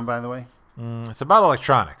came from, by the way? It's about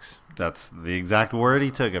electronics. That's the exact word he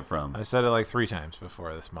took it from. I said it like 3 times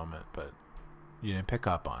before this moment, but you didn't pick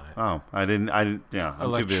up on it. Oh, I didn't. Yeah, I'm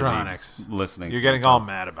electronics. Too busy listening. You're getting all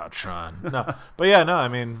mad about Tron. No, but yeah, no. I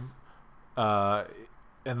mean,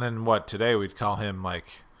 and then what? Today we'd call him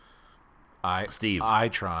like Steve.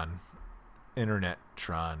 iTron, Internet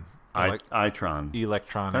Tron, iTron,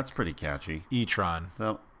 electronic. That's pretty catchy. E-tron.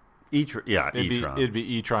 No, E-tron. It'd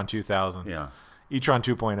be E-tron 2000. Yeah. E-tron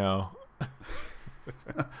 2.0.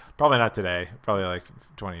 Probably not today. Probably like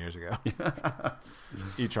 20 years ago.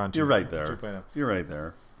 E-tron 2.0. You're right there. 2.0. You're right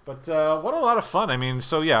there. But what a lot of fun. I mean,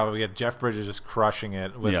 so yeah, we had Jeff Bridges just crushing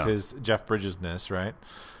it with his Jeff Bridges-ness, right?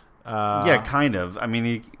 Yeah, kind of. I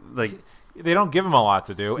mean, they don't give him a lot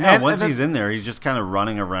to do. No, once he's in there, he's just kind of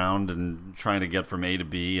running around and trying to get from A to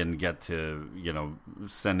B and get to,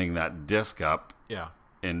 sending that disc up. Yeah.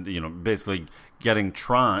 And, basically getting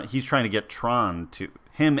Tron. He's trying to get Tron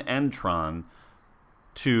him and Tron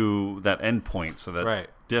to that endpoint so that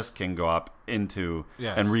disc can go up into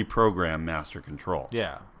and reprogram Master Control.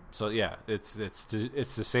 Yeah. So yeah, it's to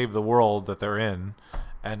save the world that they're in,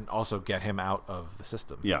 and also get him out of the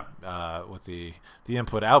system. Yeah. With the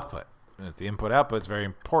input output. And the input output is very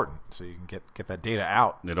important, so you can get that data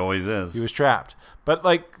out. It always is. He was trapped, but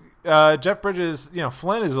like Jeff Bridges,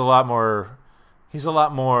 Flynn is a lot more. He's a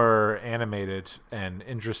lot more animated and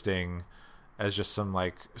interesting as just some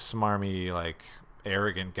like smarmy, like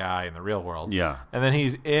arrogant guy in the real world. Yeah. And then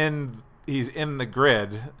he's in the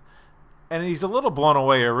grid, and he's a little blown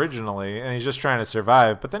away originally, and he's just trying to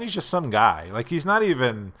survive. But then he's just some guy. Like he's not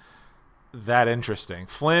even that interesting.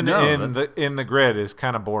 Flynn in the grid is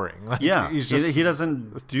kind of boring. Like, yeah, he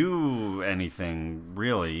doesn't do anything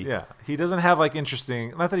really. Yeah, he doesn't have like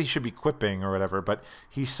interesting. Not that he should be quipping or whatever, but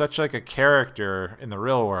he's such like a character in the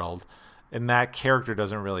real world, and that character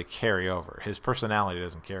doesn't really carry over. His personality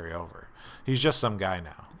doesn't carry over. He's just some guy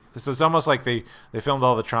now. It's almost like they filmed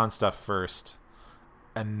all the Tron stuff first,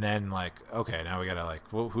 and then like, okay, now we gotta like,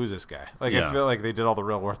 well, who's this guy? Like, I feel like they did all the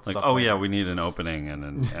real world like, stuff. Oh yeah, we need an opening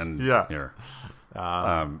and yeah. Here.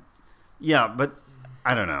 Yeah, but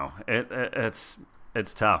I don't know. It's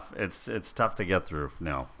tough. It's tough to get through.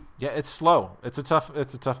 No. Yeah, it's slow. It's a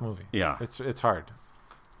tough movie. Yeah, it's hard.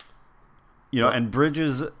 And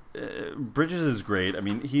Bridges is great. I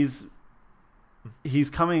mean, he's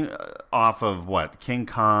coming off of what, King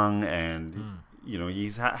Kong, and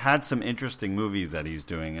he's had some interesting movies that he's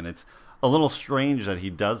doing, and it's a little strange that he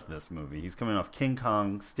does this movie. He's coming off King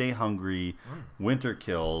Kong, Stay Hungry, Winter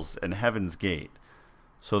Kills, and Heaven's Gate.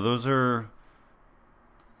 So those are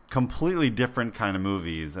completely different kind of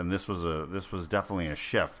movies, and this was definitely a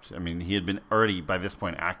shift. I mean, he had been already by this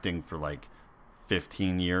point acting for like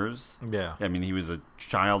 15 years. Yeah. I mean, he was a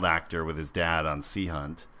child actor with his dad on Sea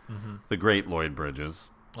Hunt. Mm-hmm. The great Lloyd Bridges.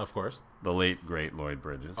 Of course. The late, great Lloyd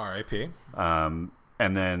Bridges. R.I.P. And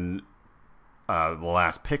then The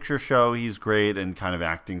Last Picture Show, he's great, and kind of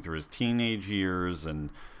acting through his teenage years and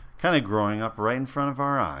kind of growing up right in front of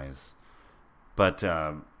our eyes. But,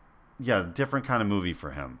 different kind of movie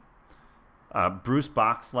for him. Bruce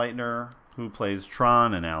Boxleitner, who plays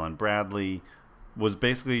Tron, and Alan Bradley, was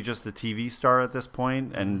basically just a TV star at this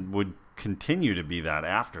point and would continue to be that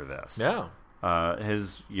after this. Yeah.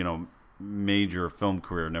 His, major film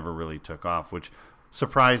career never really took off, which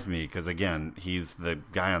surprised me because, again, he's the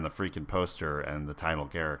guy on the freaking poster and the title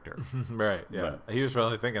character. Right, yeah. But he was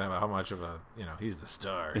probably thinking about how much of a, he's the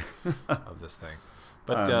star of this thing.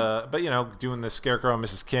 But doing the Scarecrow and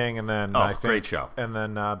Mrs. King, and then great show. And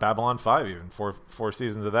then Babylon 5, even four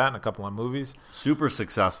seasons of that and a couple of movies. Super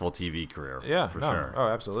successful TV career. Yeah, for sure. Oh,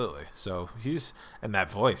 absolutely. So and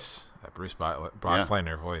that voice, that Bruce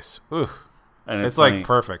Boxleitner voice. Ooh. And it's like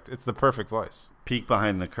perfect. It's the perfect voice. Peek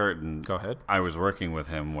behind the curtain. Go ahead. I was working with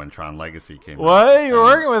him when Tron Legacy came out. What? You were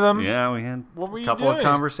working with him? Yeah, we had a couple of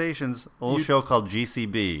conversations. A little show called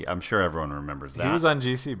GCB. I'm sure everyone remembers that. He was on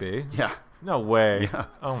GCB? Yeah. No way. Yeah.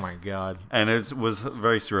 Oh, my God. And it was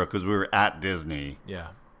very surreal because we were at Disney. Yeah.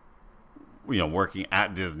 Working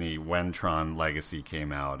at Disney when Tron Legacy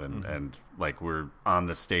came out. And like, we're on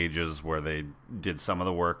the stages where they did some of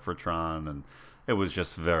the work for Tron. And it was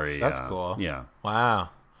just very... That's cool. Yeah. Wow.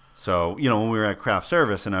 So, when we were at craft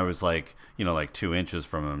service and I was like, like 2 inches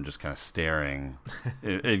from him just kind of staring,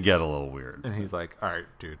 it'd get a little weird. And he's like, all right,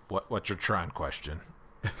 dude, what's your Tron question?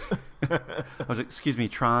 I was like, excuse me,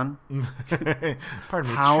 Tron? Pardon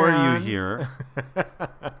me, How Tron? are you here?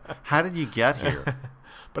 How did you get here?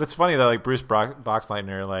 But it's funny that like Bruce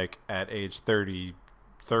Boxleitner, like at age 30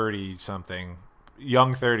 something,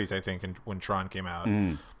 young 30s, I think, when Tron came out,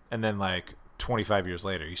 and then like 25 years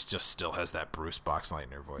later, he just still has that Bruce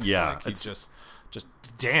Boxleitner voice. Yeah, like, he's just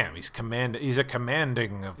damn, he's a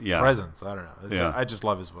commanding of presence. I don't know. I just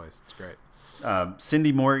love his voice. It's great.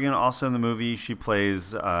 Cindy Morgan, also in the movie, she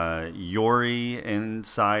plays Yori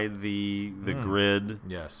inside the grid.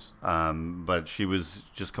 Yes. But she was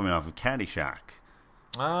just coming off of Caddyshack.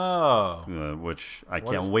 Oh. Which I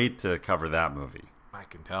can't wait to cover that movie. I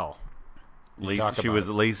can tell. She was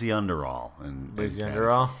Lacey Underall. Lacey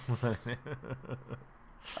Underall?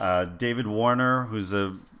 David Warner, who's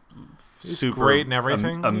He's super great in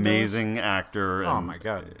everything. Amazing actor. Oh my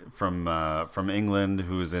god! From England,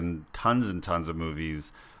 who's in tons and tons of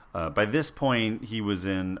movies. By this point, he was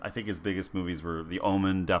in. I think his biggest movies were The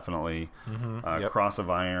Omen, definitely, Cross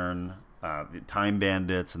of Iron, The Time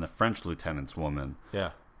Bandits, and The French Lieutenant's Woman.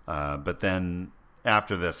 Yeah. But then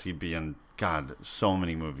after this, he'd be in so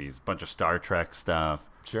many movies, bunch of Star Trek stuff.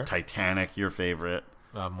 Sure. Titanic, your favorite.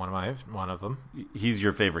 One of them. He's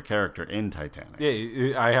your favorite character in Titanic.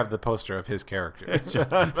 Yeah, I have the poster of his character. It's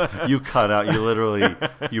just you cut out.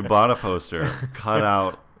 You bought a poster, cut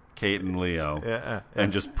out Kate and Leo,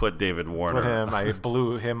 and just put David Warner. Put him. I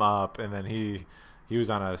blew him up, and then he was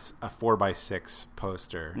on a 4x6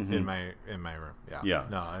 poster in my room. Yeah.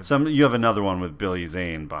 No. You have another one with Billy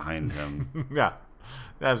Zane behind him. Yeah.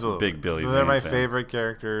 Absolutely. Big Billy Zane. They're my fan. favorite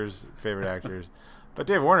characters, favorite actors. But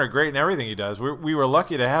David Warner, great in everything he does. We were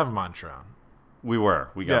lucky to have him on Tron. We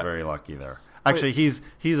got very lucky there. Actually,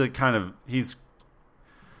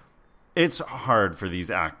 it's hard for these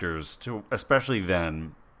actors to, especially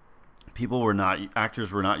then,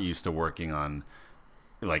 actors were not used to working on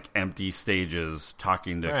like empty stages,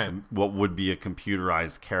 talking to what would be a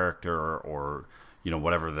computerized character or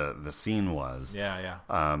whatever the scene was. Yeah.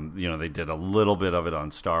 They did a little bit of it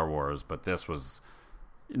on Star Wars, but this was.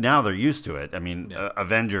 Now they're used to it. I mean,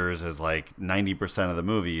 Avengers is like 90% of the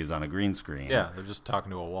movie is on a green screen. Yeah, they're just talking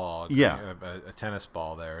to a wall. Yeah. A tennis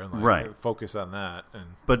ball there. And focus on that.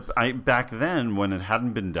 But back then, when it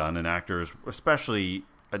hadn't been done, and actors, especially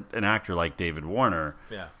an actor like David Warner,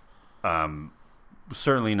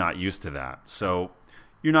 certainly not used to that. So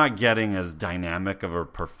you're not getting as dynamic of a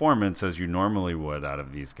performance as you normally would out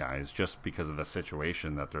of these guys just because of the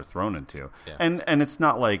situation that they're thrown into. Yeah. And it's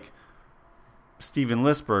not like Steven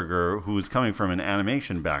Lisberger, who is coming from an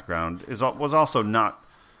animation background, was also not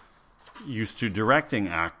used to directing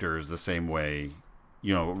actors the same way,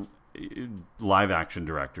 live action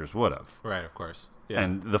directors would have. Right, of course. Yeah.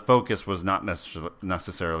 And the focus was not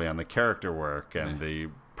necessarily on the character work and the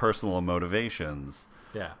personal motivations.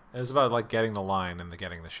 Yeah, it was about like getting the line and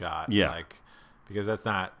getting the shot. Yeah, because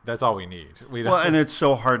that's all we need. And it's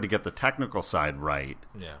so hard to get the technical side right.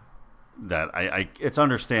 Yeah. That it's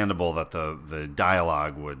understandable that the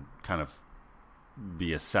dialogue would kind of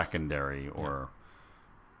be a secondary or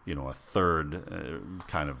a third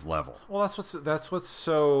kind of level. Well, that's what's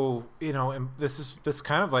so and this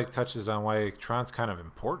kind of like touches on why Tron's kind of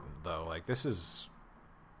important though. Like this is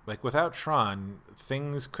like without Tron,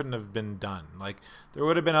 things couldn't have been done. Like there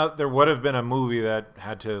would have been a movie that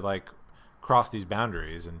had to like cross these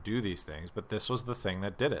boundaries and do these things, but this was the thing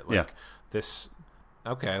that did it. Like this.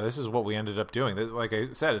 Okay, this is what we ended up doing. Like I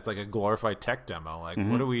said, it's like a glorified tech demo. Like,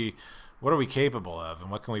 what are we capable of, and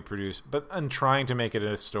what can we produce? And trying to make it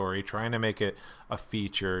a story, trying to make it a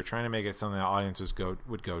feature, trying to make it something that audiences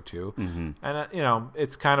would go to. And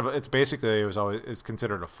it's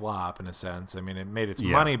considered a flop in a sense. I mean, it made its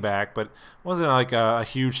money back, but it wasn't like a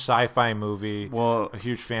huge sci-fi movie, a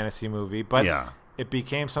huge fantasy movie. But it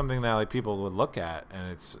became something that like people would look at,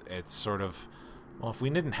 and it's sort of. Well, if we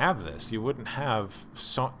didn't have this, you wouldn't have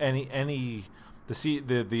the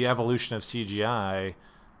evolution of CGI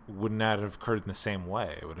would not have occurred in the same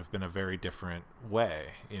way. It would have been a very different way,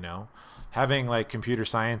 Having like computer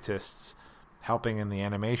scientists helping in the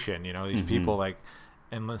animation, these people like,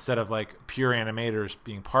 and instead of like pure animators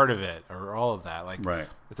being part of it or all of that, like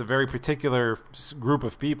it's a very particular group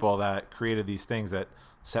of people that created these things that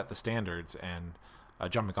set the standards and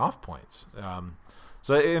jumping off points.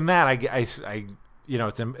 So in that, I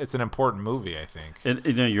it's an important movie, I think.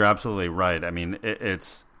 You're absolutely right. I mean,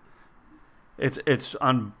 it's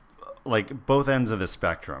on like both ends of the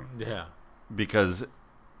spectrum. Yeah, because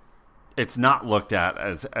it's not looked at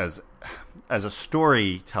as a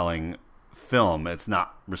storytelling film, it's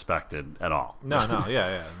not respected at all.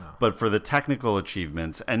 No. But for the technical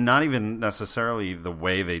achievements, and not even necessarily the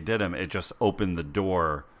way they did them, it just opened the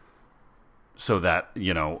door so that,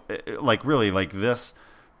 like really like this,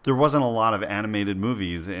 there wasn't a lot of animated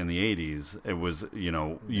movies in the 80s. It was,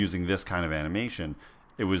 using this kind of animation.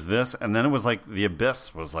 It was this, and then it was like The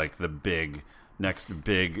Abyss was like the next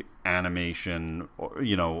big animation,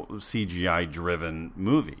 CGI-driven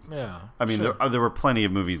movie. Yeah. I mean, sure. there were plenty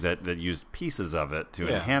of movies that used pieces of it to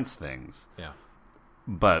enhance things. Yeah.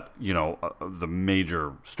 But, the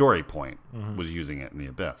major story point was using it in The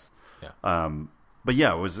Abyss. Yeah. But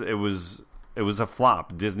yeah, it was a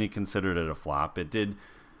flop. Disney considered it a flop. It did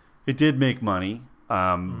make money,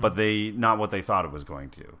 but not what they thought it was going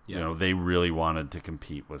to. Yeah. They really wanted to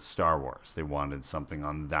compete with Star Wars. They wanted something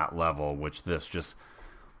on that level, which this just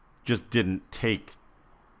didn't take.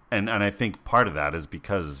 And I think part of that is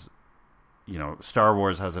because, Star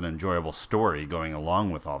Wars has an enjoyable story going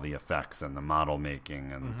along with all the effects and the model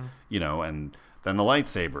making and, and then the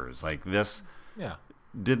lightsabers. Like this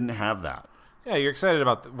didn't have that. Yeah, you're excited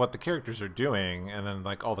about what the characters are doing, and then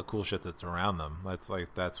like all the cool shit that's around them.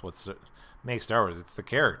 That's what makes Star Wars. It's the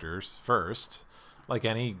characters first, like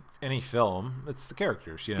any film. It's the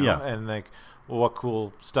characters, and like what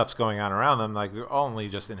cool stuff's going on around them. Like it only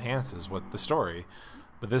just enhances what the story.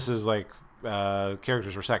 But this is like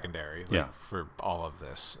characters were secondary, for all of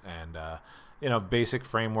this, and basic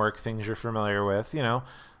framework things you're familiar with,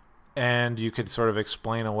 And you could sort of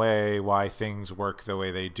explain away why things work the way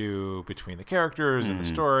they do between the characters and the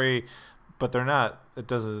story, but they're not.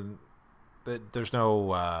 There's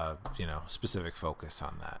no specific focus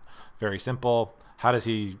on that. Very simple. How does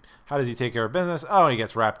he take care of business? Oh, he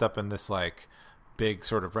gets wrapped up in this like big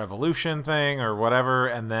sort of revolution thing or whatever,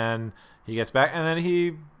 and then he gets back, and then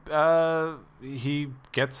he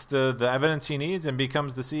gets the evidence he needs and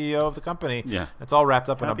becomes the CEO of the company. Yeah, it's all wrapped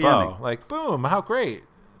up Happy in a bow. ending. Like boom, how great.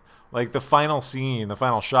 Like the final scene, the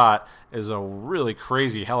final shot is a really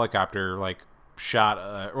crazy helicopter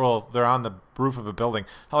shot. They're on the roof of a building.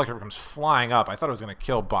 Helicopter comes flying up. I thought it was going to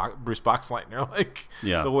kill Bruce Boxleitner.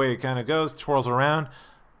 The way it kind of goes, twirls around.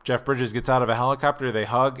 Jeff Bridges gets out of a helicopter. They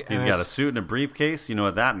hug. He's got a suit and a briefcase. You know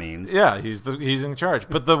what that means? Yeah, he's in charge.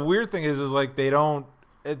 But the weird thing is like they don't.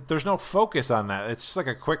 There's no focus on that. It's just like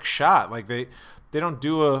a quick shot. Like they don't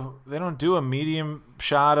do a medium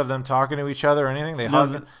shot of them talking to each other or anything. They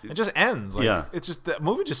hug. It just ends. It's just the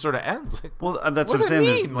movie just sort of ends. Like, well, that's what I'm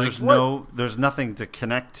saying. There's nothing to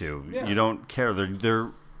connect to. Yeah. You don't care.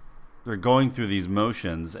 They're going through these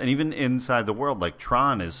motions, and even inside the world, like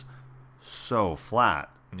Tron is so flat.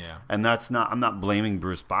 Yeah, and I'm not blaming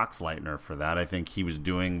Bruce Boxleitner for that. I think he was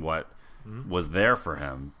doing what was there for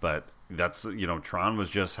him, but that's Tron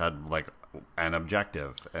had like an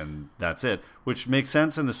objective, and that's it, which makes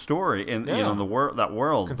sense in the story in the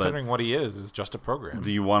world. Considering what he is just a program. Do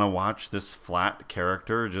you want to watch this flat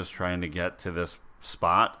character just trying to get to this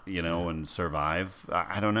spot, and survive?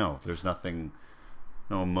 I don't know. There's nothing,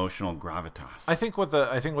 no emotional gravitas. I think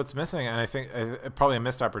what's missing, and I think probably a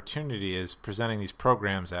missed opportunity, is presenting these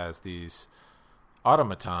programs as these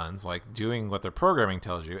automatons, like doing what their programming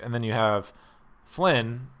tells you, and then you have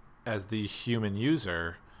Flynn as the human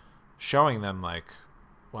user, showing them like,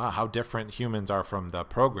 wow, how different humans are from the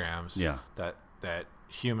programs that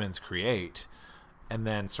humans create, and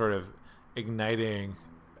then sort of igniting,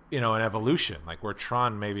 an evolution, like where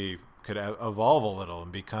Tron maybe could evolve a little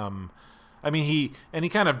and become. I mean, he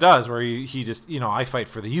kind of does, where he just, I fight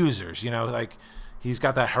for the users, like he's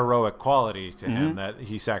got that heroic quality to him that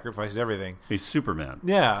he sacrifices everything. He's Superman.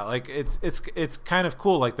 Yeah, like it's kind of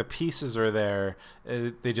cool. Like the pieces are there,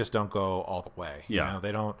 they just don't go all the way. Yeah,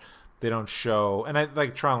 they don't show, and I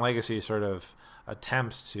like Tron Legacy sort of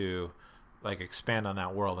attempts to like expand on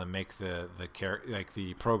that world and make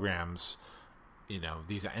the programs,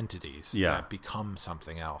 these entities that become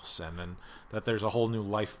something else, and then that there's a whole new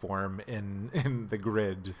life form in the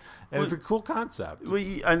grid, and it's a cool concept. Well,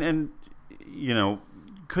 and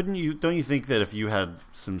don't you think that if you had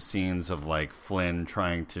some scenes of like Flynn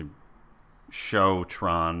trying to show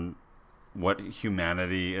Tron what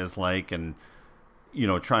humanity is like, and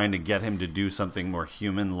trying to get him to do something more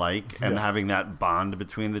human-like, and having that bond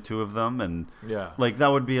between the two of them, and like that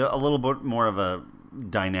would be a little bit more of a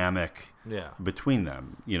dynamic between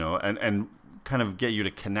them, and kind of get you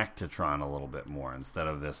to connect to Tron a little bit more instead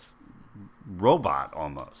of this robot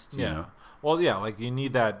almost. You know? Well, like you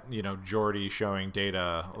need that, Geordi showing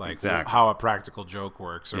Data like exactly. how a practical joke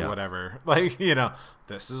works or whatever. Like,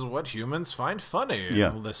 this is what humans find funny.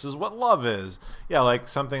 And this is what love is. Yeah, like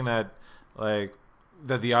something that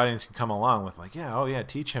the audience can come along with, like,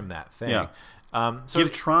 teach him that thing. Yeah. So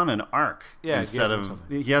give Tron an arc instead give him of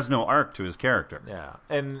something. he has no arc to his character. Yeah,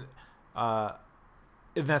 and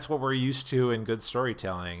that's what we're used to in good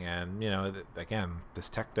storytelling. And again, this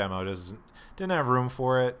tech demo didn't have room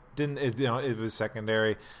for it. It was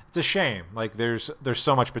secondary. It's a shame. Like there's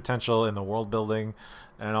so much potential in the world building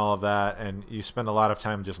and all of that, and you spend a lot of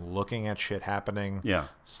time just looking at shit happening. Yeah,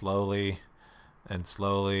 slowly.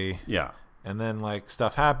 Yeah, and then like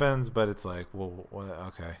stuff happens, but it's like, well,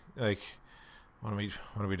 okay, like. What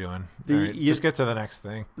are we doing? All right, just get to the next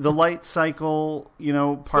thing. The light cycle,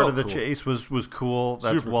 part Still of the cool. chase was cool.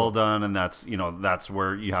 That's Super well cool. done, and that's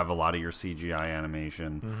where you have a lot of your CGI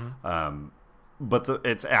animation. Mm-hmm. But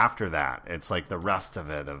it's after that. It's like the rest of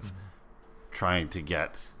it of trying to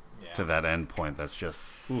get to that end point. That's just,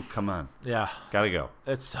 ooh, come on, Yeah, gotta go.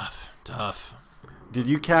 it's tough. Did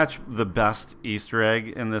you catch the best Easter egg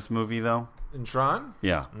in this movie though? In Tron?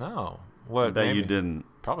 Yeah, No. What? I bet maybe? you didn't.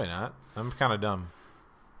 Probably not. I'm kind of dumb.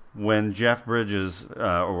 When Jeff Bridges,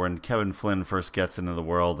 or when Kevin Flynn first gets into the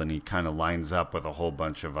world and he kind of lines up with a whole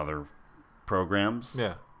bunch of other programs,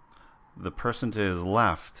 Yeah. the person to his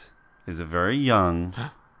left is a very young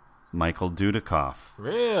Michael Dudikoff.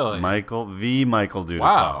 Really? Michael Dudikoff.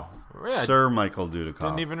 Wow. Really? Sir Michael Dudikoff.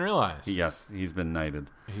 Didn't even realize. Yes, he's been knighted.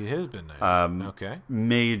 He has been knighted. Okay.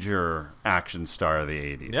 Major action star of the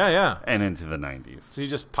 80s. Yeah. And into the 90s. So you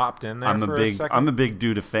just popped in there I'm for a a second? big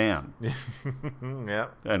Duda fan. Yeah.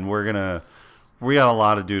 And we got a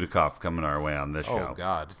lot of Dudikoff coming our way on this show. Oh,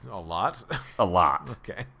 God. A lot? A lot.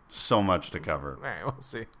 Okay. So much to cover. All right. We'll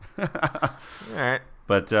see. All right.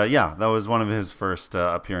 But that was one of his first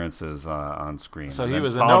appearances on screen. So And he then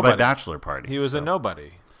was a followed by nobody. Bachelor Party. He was a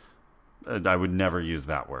nobody. I would never use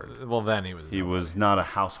that word. Well, then he was. He was not a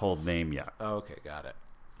household name yet. Okay, got it.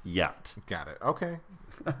 Got it. Okay.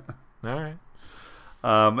 All right.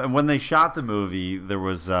 And when they shot the movie, there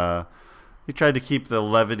was they tried to keep the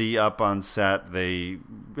levity up on set. They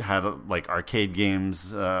had like arcade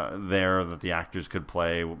games there that the actors could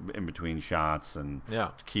play in between shots, and Yeah.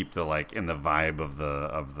 keep the in the vibe of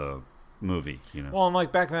the movie. Well, and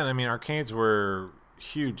like back then, I mean, arcades were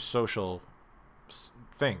huge social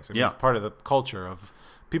things. I mean, Yeah. it was part of the culture of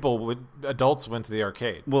adults went to the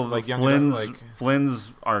arcade. Well, like young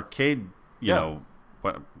Flynn's arcade, Yeah.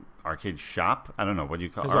 What arcade shop? I don't know what you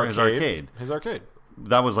call his his arcade. His arcade.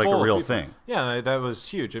 That was like Full a of real people. thing. Yeah, that was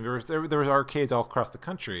huge. And there was arcades all across the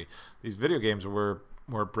country. These video games were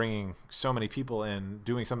bringing so many people in,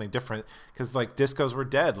 doing something different, because like discos were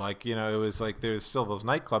dead. Like it was like there's still those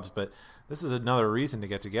nightclubs, but this is another reason to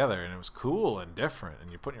get together, and it was cool and different. And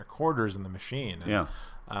you're putting your quarters in the machine. And,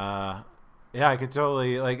 yeah, I could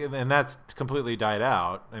totally and that's completely died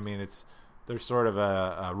out. I mean, there's sort of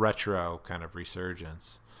a retro kind of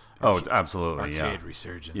resurgence. Oh, absolutely, Arcade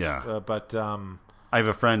resurgence. Yeah. But I have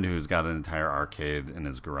a friend who's got an entire arcade in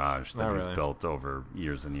his garage that he's really? built over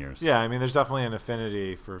years and years. yeah, I mean, there's definitely an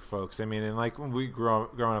affinity for folks. I mean, and like when we growing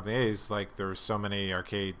up in the 80s, like there were so many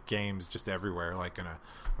arcade games just everywhere, like in a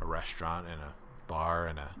restaurant, in a bar,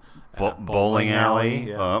 in a Bowling alley.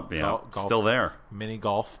 Yeah. Oh, yeah. Golf, Still there. mini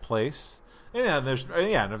golf place. Yeah,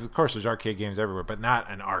 and of course there's arcade games everywhere, but not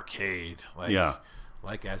an arcade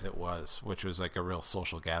like as it was, which was like a real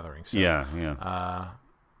social gathering. So, Yeah.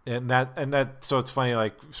 and that so it's funny,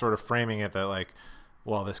 like sort of framing it that like,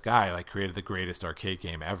 well, this guy like created the greatest arcade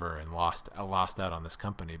game ever and lost out on this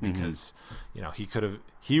company because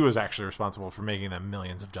he was actually responsible for making them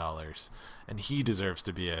millions of dollars, and he deserves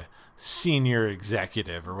to be a senior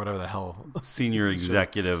executive or whatever the hell. Senior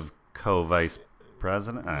executive co-vice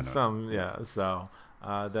president. I don't know. So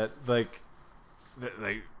that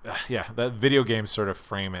that video games sort of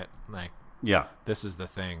frame it like, Yeah. this is the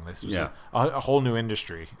thing. This was Yeah. a whole new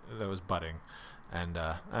industry that was budding, and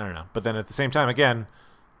I don't know. But then at the same time, again,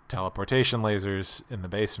 teleportation lasers in the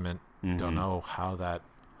basement. Don't know how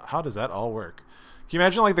does that all work? Can you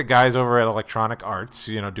imagine like the guys over at Electronic Arts,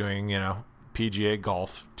 doing PGA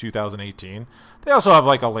Golf 2018? They also have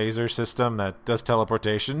like a laser system that does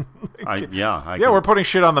teleportation. We're putting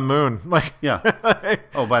shit on the moon. Like, Yeah.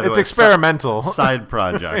 Oh, by the way, it's experimental. side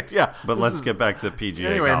project. Yeah, But let's get back to PGA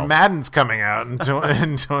Anyway, golf. Madden's coming out, and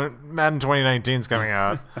Madden 2019's coming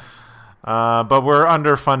out. But we're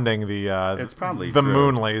underfunding It's probably the true.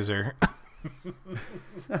 moon laser.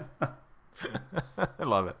 I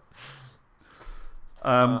love it.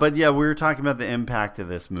 But yeah, we were talking about the impact of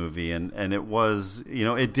this movie, and it was,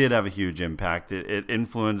 it did have a huge impact. It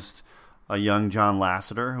influenced a young John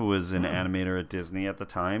Lasseter, who was an animator at Disney at the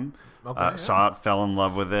time. Saw it, fell in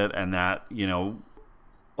love with it, and that,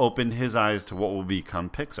 opened his eyes to what will become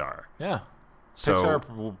Pixar. Yeah. So,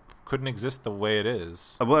 Pixar couldn't exist the way it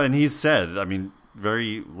is. Well, and he said, I mean,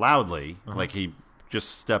 very loudly, like he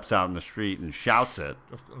just steps out in the street and shouts it,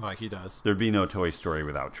 like he does, there'd be no Toy Story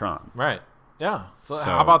without Tron. right? Yeah. So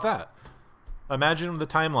how about that? Imagine the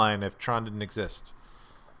timeline if Tron didn't exist.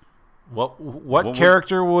 What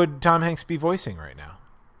character would Tom Hanks be voicing right now?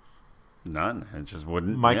 None. It just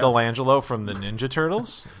wouldn't. Michelangelo from the Ninja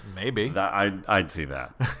Turtles? Maybe. I'd see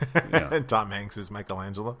that. Yeah. Tom Hanks is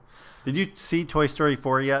Michelangelo. Did you see Toy Story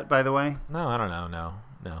 4 yet, by the way? No, I don't know.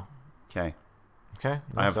 No. Okay. Okay.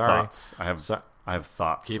 I have thoughts. I have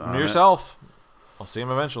thoughts. Keep them to yourself. I'll see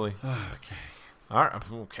them eventually. Okay. All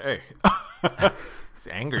right. Okay. He's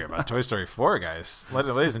angry about Toy Story 4, guys.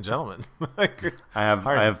 Ladies and gentlemen. I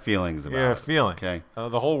have feelings about it. Yeah, feelings. Okay.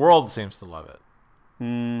 The whole world seems to love it.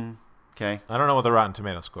 Okay. I don't know what the Rotten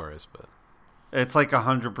Tomato score is, but it's like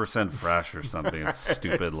 100% fresh or something. It's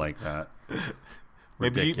stupid like that.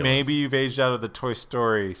 Maybe you've aged out of the Toy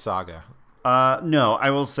Story saga. No, I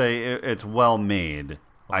will say it's well made.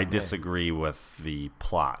 I disagree with the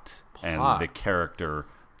plot and the character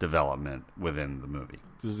development within the movie.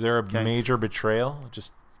 Is there a major betrayal?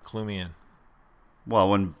 Just clue me in. Well,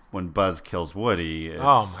 when Buzz kills Woody, it's,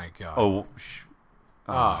 oh my god!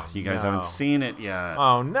 You guys haven't seen it yet.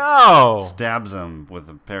 Oh no! Stabs him with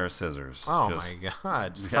a pair of scissors. Oh my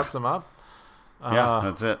god! Just cuts him up. Yeah,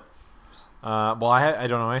 that's it. Well, I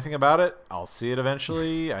don't know anything about it. I'll see it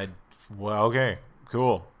eventually. Okay,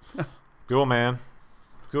 cool, cool, man,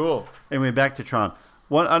 cool. Anyway, back to Tron.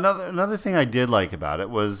 Another thing I did like about it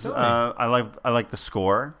was I like the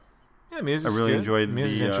score. Yeah, music's I really good. enjoyed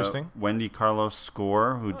the interesting. Wendy Carlos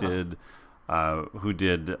score, who did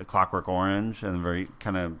Clockwork Orange and very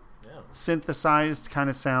kind of synthesized kind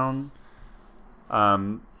of sound.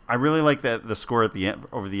 I really like the score at the end,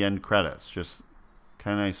 over the end credits, just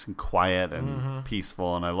kind of nice and quiet and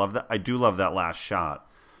peaceful. And I love that. I do love that last shot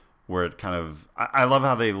where it kind of. I love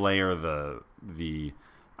how they layer the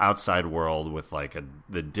outside world with like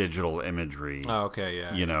the digital imagery. Oh, okay,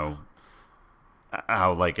 yeah. You know,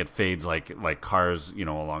 how like it fades like cars, you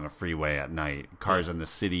know, along a freeway at night, cars in the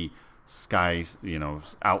city sky, you know,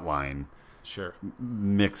 outline. Sure.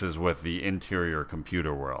 Mixes with the interior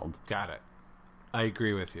computer world. Got it. I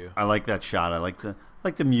agree with you. I like that shot. I like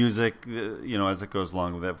the music, you know, as it goes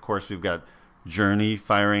along with it. Of course, we've got Journey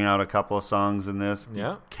firing out a couple of songs in this.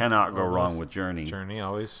 Yeah. Cannot go wrong with Journey. Journey,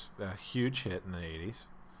 always a huge hit in the 80s.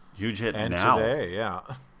 Huge hit and now. Today, yeah.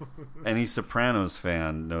 Any Sopranos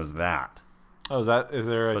fan knows that. Oh, is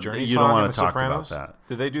there a Journey you song don't want in to The talk Sopranos? about that.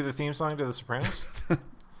 Did they do the theme song to The Sopranos?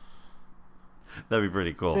 That'd be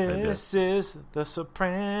pretty cool if they did. This is The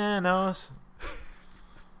Sopranos.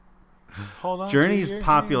 Hold on. Journey's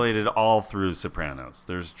populated all through Sopranos.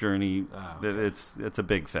 There's Journey. Okay. It's a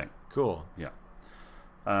big thing. Cool. Yeah.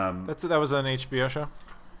 That was an HBO show?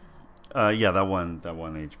 Yeah, that one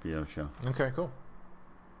HBO show. Okay, cool.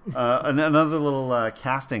 Another little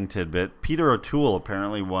casting tidbit. Peter O'Toole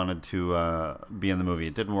apparently wanted to be in the movie.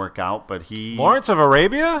 It didn't work out, but Lawrence of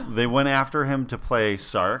Arabia? They went after him to play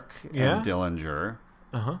Sark Yeah? and Dillinger.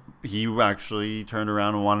 Uh-huh. He actually turned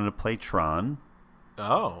around and wanted to play Tron.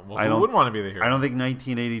 Oh, well, who wouldn't want to be the hero? I don't think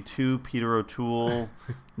 1982 Peter O'Toole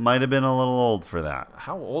might have been a little old for that.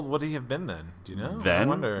 How old would he have been then? Do you know? Then? I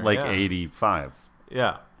wonder. 85.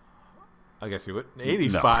 Yeah. I guess he would.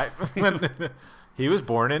 85. No. He was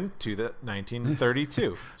born in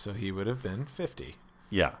 1932, so he would have been 50.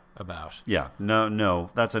 Yeah. About. Yeah. No.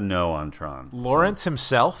 That's a no on Tron. Lawrence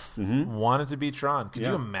himself wanted to be Tron. Could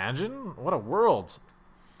you imagine? What a world.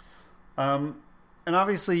 And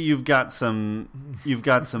obviously you've got some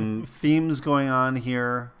themes going on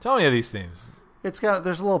here. Tell me of these themes. There's a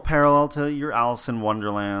little parallel to your Alice in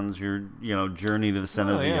Wonderlands, your Journey to the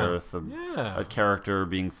Center of the Earth, a character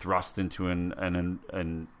being thrust into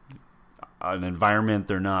an environment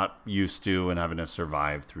they're not used to and having to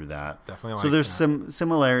survive through that. Definitely. So there's some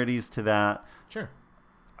similarities to that. Sure.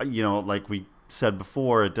 Like we said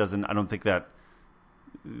before, I don't think that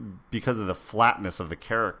because of the flatness of the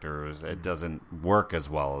characters, it doesn't work as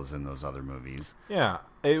well as in those other movies. Yeah.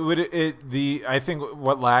 I think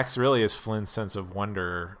what lacks really is Flynn's sense of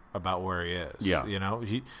wonder about where he is. Yeah.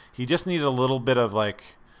 He just needed a little bit of like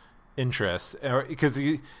interest, because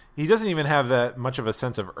he doesn't even have that much of a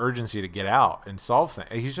sense of urgency to get out and solve things.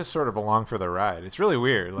 He's just sort of along for the ride. It's really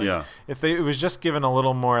weird. Like, if it was just given a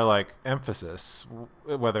little more like emphasis,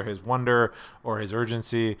 whether his wonder or his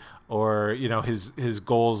urgency or his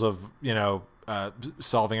goals of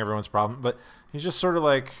solving everyone's problem, but he's just sort of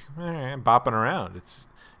like bopping around.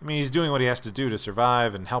 He's doing what he has to do to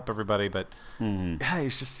survive and help everybody, but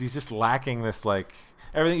he's just lacking this like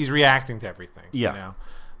everything. He's reacting to everything.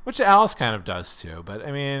 Which Alice kind of does too, but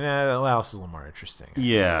I mean, Alice is a little more interesting.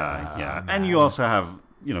 Yeah. And you also have,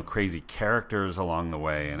 crazy characters along the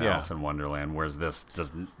way in Alice in Wonderland, whereas this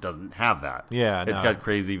doesn't have that. Yeah, it's got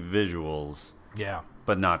crazy visuals. Yeah,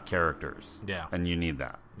 but not characters. Yeah, and you need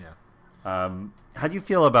that. Yeah. How do you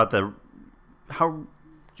feel about the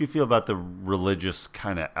religious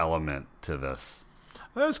kind of element to this?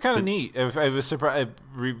 That was kind of neat. I was surprised,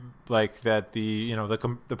 like that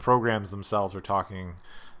the programs themselves are talking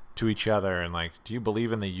to each other and like, do you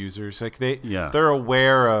believe in the users? Like they're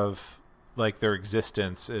aware of like their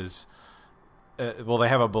existence is. They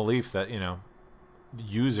have a belief that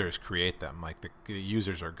users create them. Like the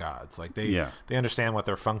users are gods. Like they understand what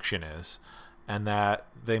their function is, and that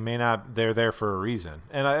they're there for a reason.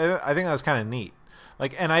 And I think that's kind of neat.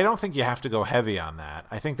 Like, and I don't think you have to go heavy on that.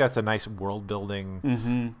 I think that's a nice world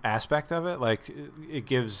building aspect of it. Like it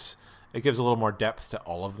gives a little more depth to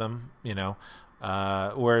all of them,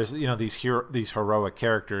 whereas these heroic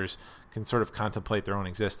characters can sort of contemplate their own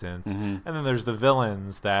existence, and then there's the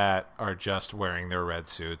villains that are just wearing their red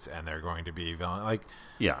suits and they're going to be villain. Like,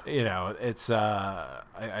 it's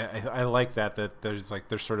I like that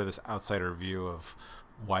there's sort of this outsider view of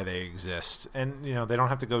why they exist, and they don't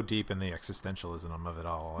have to go deep in the existentialism of it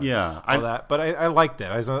all. But I liked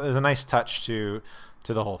it. It was a nice touch to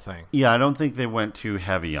the whole thing. Yeah, I don't think they went too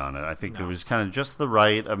heavy on it. I think there was kind of just the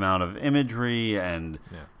right amount of imagery, and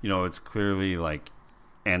it's clearly like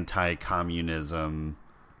anti-communism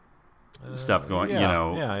stuff going. And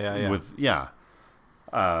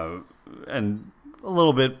a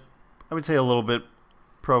little bit, I would say a little bit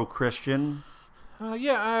pro-Christian. I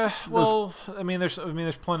mean, there's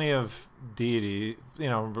plenty of deity,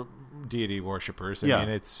 deity worshippers. I mean,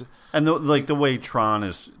 it's the way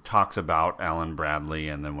Tron talks about Alan Bradley,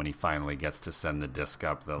 and then when he finally gets to send the disc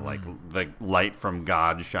up, the light from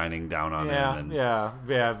God shining down on him.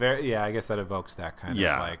 I guess that evokes that kind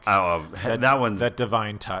of that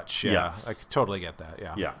divine touch. Yeah, I totally get that.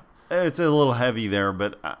 Yeah, it's a little heavy there,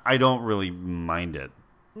 but I don't really mind it.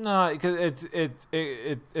 No, because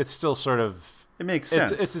it's still sort of. It makes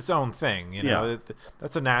sense. It's its own thing,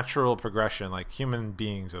 That's a natural progression. Like human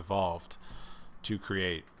beings evolved to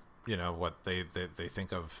create, what they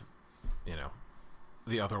think of,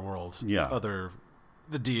 the other world, the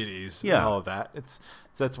deities, and all of that.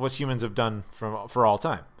 That's what humans have done for all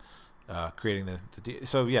time, creating the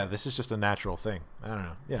so this is just a natural thing. I don't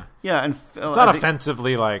know. And it's not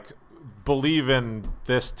offensively like believe in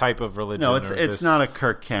this type of religion. No, it's not a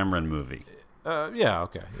Kirk Cameron movie.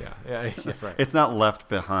 Okay. Yeah, right. It's not Left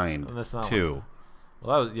Behind, too.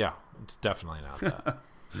 It's definitely not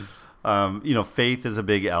that. Faith is a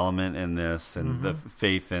big element in this, and the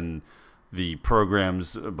faith in the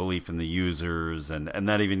program's belief in the users, and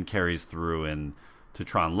that even carries through to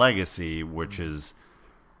Tron Legacy, which is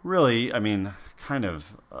really, I mean, kind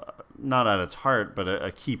of not at its heart, but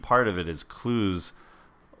a key part of it is Clue's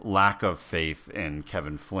lack of faith in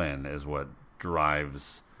Kevin Flynn is what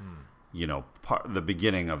drives... the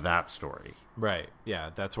beginning of that story. Right. Yeah,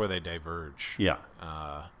 that's where they diverge. Yeah.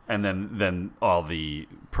 And then all the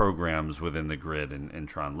programs within the grid in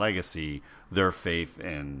Tron Legacy, their faith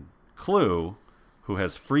in Clue, who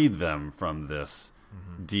has freed them from this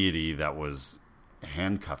deity that was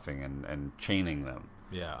handcuffing and chaining them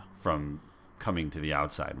from coming to the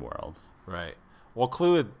outside world. Right. Well,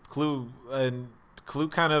 Clue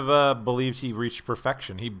kind of believed he reached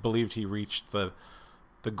perfection. He believed he reached the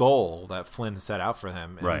goal that Flynn set out for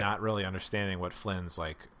him, and not really understanding what Flynn's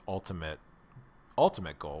like ultimate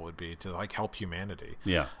goal would be to like help humanity.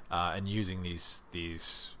 And using these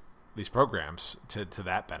programs to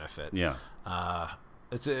that benefit.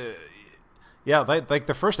 It's like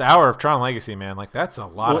the first hour of Tron Legacy, man. Like that's a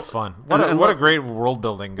lot of fun. What a great world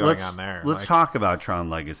building going on there. Let's talk about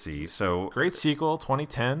Tron Legacy. So great sequel,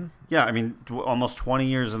 2010. Yeah, I mean, almost 20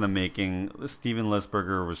 years in the making. Steven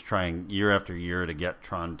Lisberger was trying year after year to get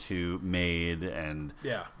Tron 2 made, and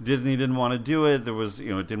Disney didn't want to do it. There was,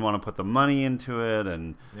 didn't want to put the money into it,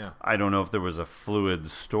 and I don't know if there was a fluid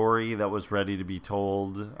story that was ready to be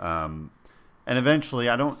told. And eventually,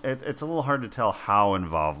 it's a little hard to tell how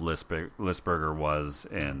involved Lisberger was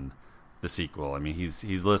in the sequel. I mean,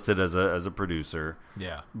 he's listed as a producer,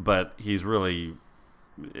 but he's really,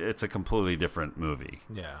 it's a completely different movie.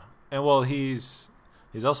 And well, he has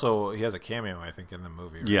a cameo, I think, in the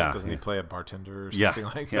movie. Right? Doesn't he play a bartender or something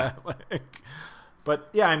like that? But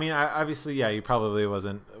I mean, obviously, he probably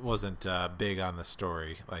wasn't big on the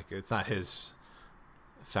story. Like, it's not his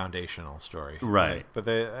foundational story, right? But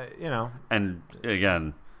they, and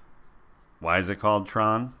again, why is it called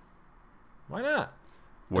Tron? Why not?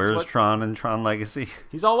 Where's Tron and Tron Legacy?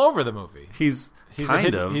 He's all over the movie. He's He's a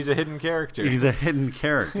hidden character. He's a hidden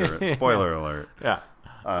character. Spoiler alert. Yeah.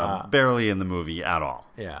 Barely in the movie at all.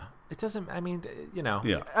 Yeah. It doesn't. I mean,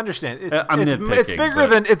 Yeah. Understand?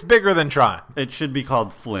 It's bigger than Tron. It should be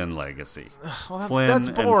called Flynn Legacy. Well, Flynn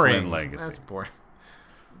that's boring. and Flynn Legacy. That's boring.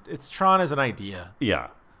 It's Tron as an idea. Yeah,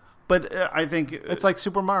 but I think It's like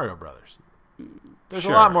Super Mario Brothers. There's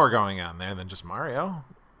Sure. a lot more going on there than just Mario.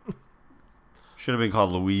 should have been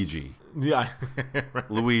called Luigi. Yeah.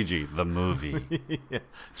 Luigi the movie. Yeah.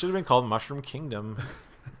 Should have been called Mushroom Kingdom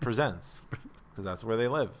Presents, because that's where they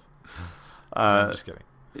live. I'm just kidding.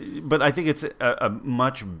 But I think it's a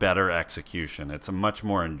much better execution. It's a much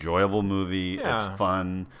more enjoyable movie. Yeah. It's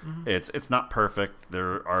fun. Mm-hmm. It's not perfect.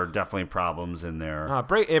 There are definitely problems in there.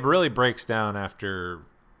 It really breaks down after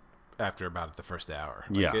about the first hour.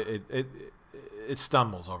 Like Yeah. It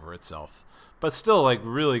stumbles over itself, but still, like,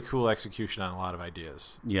 really cool execution on a lot of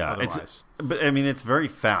ideas. Yeah, Otherwise, but I mean, it's very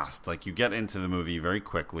fast. Like, you get into the movie very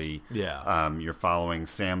quickly. Yeah. You're following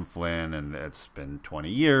Sam Flynn, and it's been 20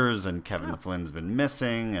 years, and Kevin Flynn's been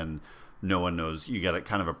missing, and no one knows. You get a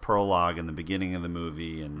kind of a prologue in the beginning of the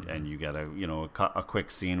movie, and you get a quick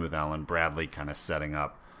scene with Alan Bradley kind of setting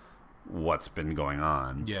up what's been going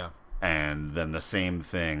on. Yeah. And then the same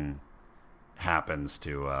thing happens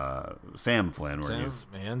to Sam Flynn, where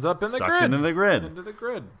he ends up in the sucked grid. into the grid. Into the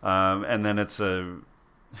grid. And then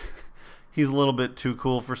he's a little bit too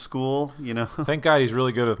cool for school, Thank God he's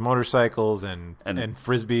really good with motorcycles and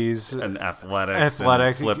frisbees and athletics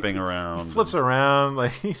and flipping around. He flips around.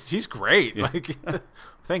 Like, he's great. Yeah. Like,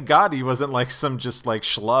 thank God he wasn't like some just like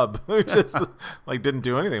schlub who just like didn't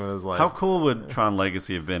do anything with his life. How cool would Tron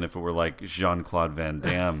Legacy have been if it were like Jean-Claude Van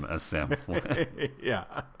Damme as Sam Flynn? Yeah.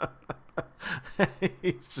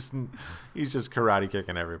 he's just karate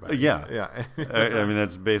kicking everybody. Yeah. I mean,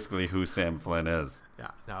 that's basically who Sam Flynn is.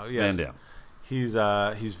 Yeah. No. Yes. Van Damme.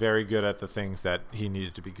 He's very good at the things that he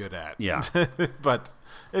needed to be good at. Yeah. but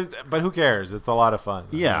who cares? It's a lot of fun.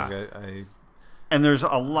 Yeah. And there's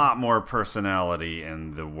a lot more personality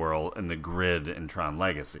in the world, in the grid in Tron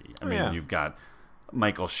Legacy. I mean, you've got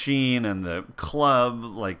Michael Sheen and the club,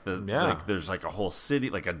 like there's like a whole city,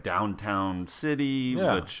 like a downtown city,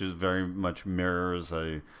 which is very much mirrors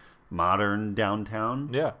a modern downtown.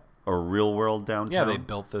 Yeah. Or real world downtown. Yeah, they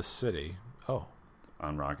built this city. Oh.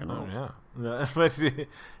 On Rock and Roll. Oh, yeah. But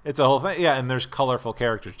it's a whole thing. Yeah, and there's colorful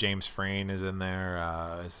characters. James Frain is in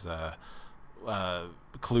there.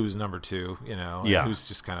 Clue's number 2, who's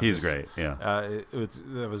just kind of he's great. Yeah,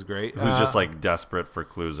 that was great. Who's just like desperate for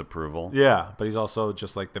Clue's approval. Yeah, but he's also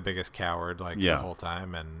just like the biggest coward, like the whole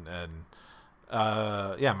time. And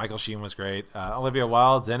Michael Sheen was great. Olivia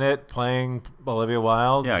Wilde's in it, playing Olivia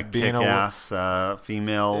Wilde. Yeah, kick-ass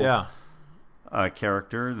female.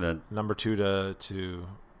 Character that number 2 to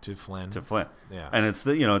Flynn. To Flynn. Yeah, and it's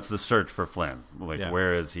the search for Flynn. Like,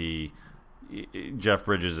 where is he? Jeff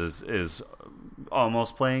Bridges is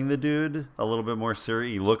almost playing the dude a little bit more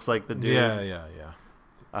serious. He looks like the dude. Yeah.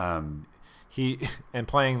 He and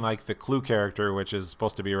playing like the Clue character, which is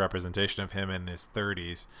supposed to be a representation of him in his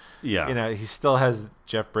 30s. Yeah, he still has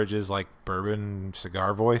Jeff Bridges like bourbon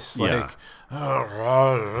cigar voice. Like,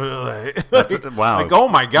 wow! Like, oh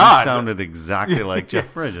my God, he sounded exactly like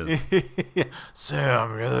Jeff Bridges.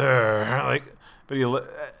 Sam, you're there. Like, but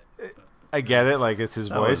I get it, like it's his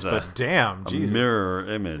voice, but damn, a mirror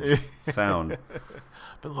image sound.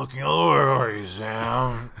 Been looking all over you,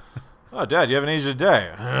 Sam. Oh, Dad, you haven't aged a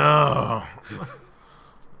day. Oh.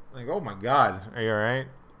 Like, oh my God, are you all right?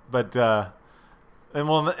 But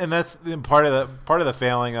and that's part of the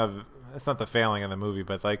failing of. It's not the failing of the movie,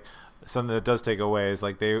 but like something that does take away is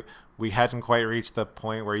like we hadn't quite reached the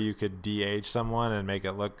point where you could de-age someone and make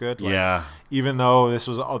it look good. Like, even though this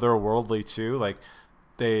was otherworldly too, like.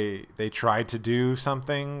 They tried to do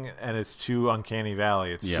something, and it's too Uncanny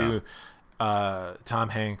Valley. It's too Tom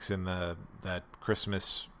Hanks in that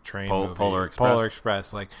Christmas train movie, Polar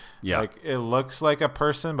Express. Like it looks like a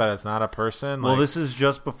person, but it's not a person. Well, this is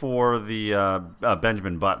just before the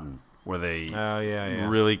Benjamin Button, where they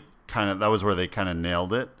really kind of that was where they kind of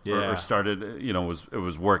nailed it or started. It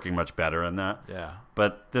was working much better in that. Yeah,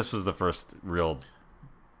 but this was the first real.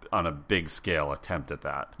 On a big scale attempt at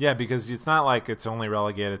that. Yeah, because it's not like it's only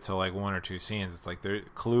relegated to like 1 or 2 scenes. It's like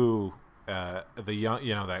Clue, the young,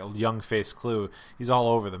 that young face Clue. He's all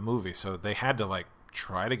over the movie, so they had to like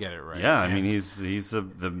try to get it right. Yeah, I mean he's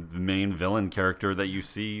the main villain character that you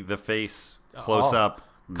see the face close up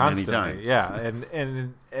constantly. Many times. Yeah,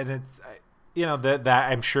 and it's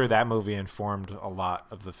that I'm sure that movie informed a lot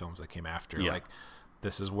of the films that came after. Yeah. Like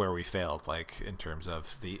this is where we failed, like in terms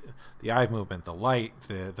of the eye movement, the light,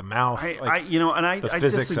 the mouth. I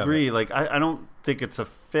disagree. Like I don't think it's a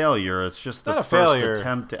failure. It's just the first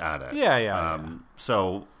attempt at it. Yeah.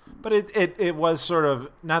 So, but it was sort of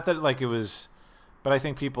not that like it was, but I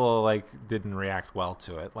think people like didn't react well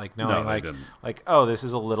to it, like knowing like oh, this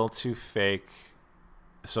is a little too fake.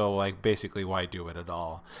 So like basically, why do it at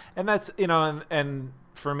all? And that's and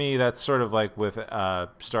for me, that's sort of like with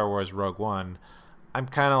Star Wars Rogue One. I'm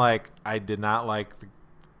kind of like, I did not like the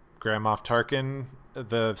Grand Moff Tarkin,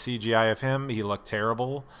 the CGI of him. He looked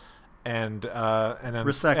terrible, and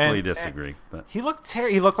respectfully disagree. But he looked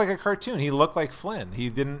he looked like a cartoon. He looked like Flynn. He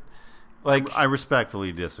didn't like. I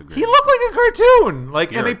respectfully disagree. He looked like a cartoon.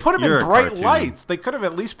 Like, and they put him in bright lights. They could have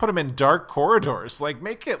at least put him in dark corridors. Like,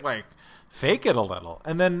 make it like fake it a little.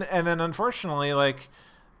 And then unfortunately, like,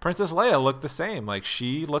 Princess Leia looked the same. Like,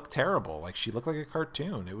 she looked terrible. Like, she looked like a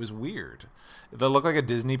cartoon. It was weird. They looked like a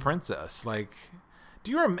Disney princess. Like,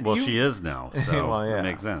 do you remember? Well, she is now, so well, yeah. It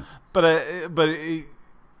makes sense. But it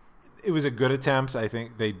was a good attempt. I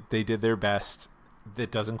think they did their best. It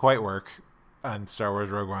doesn't quite work on Star Wars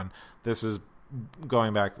Rogue One. This is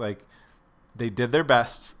going back. Like, they did their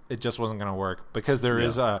best. It just wasn't going to work because there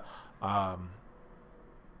is the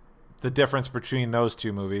difference between those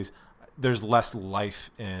two movies. There's less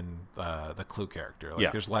life in the Clue character.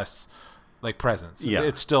 Like, there's less like presence. Yeah.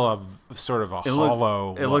 It's still a sort of a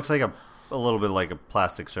hollow. It looks like a little bit like a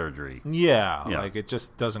plastic surgery. Yeah, like it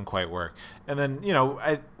just doesn't quite work. And then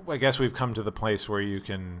I guess we've come to the place where you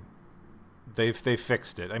can. They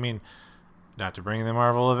fixed it. I mean, not to bring the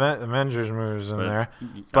Marvel Avengers movies in there,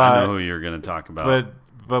 but I know who you're going to talk about.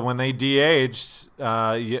 But when they de-aged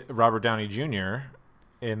Robert Downey Jr.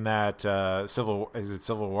 in that Civil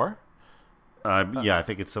War? Yeah, I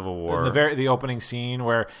think it's Civil War. In the opening scene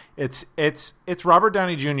where it's Robert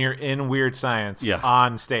Downey Jr. in Weird Science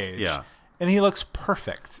on stage. Yeah. And he looks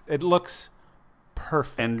perfect. It looks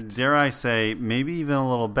perfect. And dare I say, maybe even a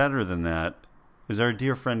little better than that is our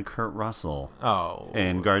dear friend Kurt Russell. Oh.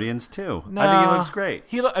 In Guardians 2. No, I think he looks great.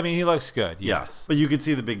 He looks good, yes. But you can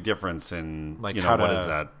see the big difference in, like, what is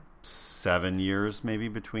that? 7 years maybe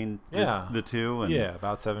between the two, and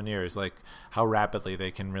about 7 years. Like how rapidly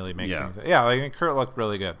they can really make things. Yeah, like Kurt looked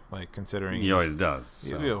really good. Like considering he always does.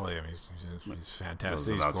 So. He's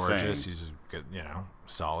fantastic. He's gorgeous. He's a good,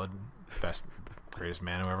 solid, greatest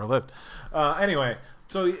man who ever lived. Anyway,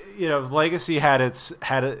 so Legacy had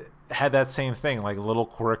that same thing, like little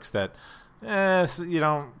quirks that that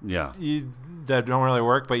don't really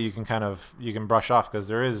work, but you can brush off because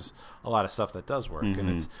there is a lot of stuff that does work,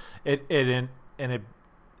 and it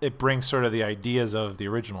brings sort of the ideas of the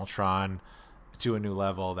original Tron to a new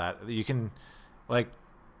level that you can, like,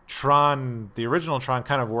 the original Tron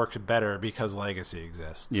kind of worked better because Legacy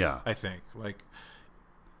exists. Yeah, I think, like,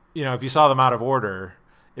 if you saw them out of order,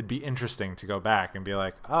 it'd be interesting to go back and be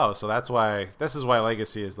like, oh, so this is why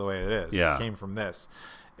Legacy is the way it is. Yeah, it came from this.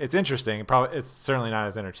 It's interesting. It's certainly not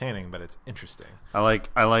as entertaining, but it's interesting. I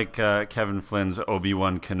like Kevin Flynn's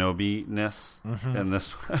Obi-Wan Kenobi-ness in this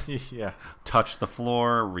one. Yeah. Touch the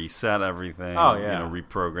floor, reset everything. Oh, yeah.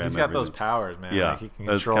 Reprogram. He's got everything. Those powers, man. Yeah, like he can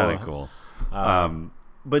that's kind of cool.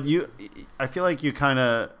 But I feel like you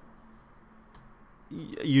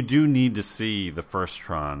do need to see the first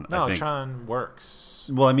Tron. No, I think. Tron works.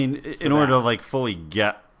 Well, I mean, in order to like fully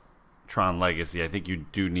get Tron Legacy, I think you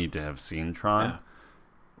do need to have seen Tron. Yeah.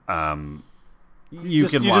 You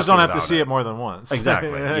just don't have to see it more than once.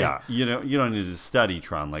 Exactly. Yeah. You don't need to study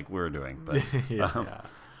Tron like we're doing, but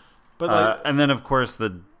But and then of course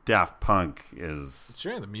the Daft Punk is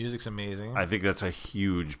sure, the music's amazing. I think that's a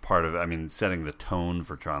huge part of it. I mean, setting the tone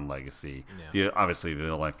for Tron Legacy. Yeah. Obviously the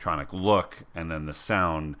electronic look and then the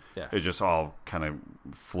sound. Yeah. It just all kind of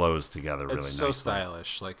flows together really nicely. It's so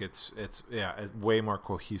stylish. Like it's way more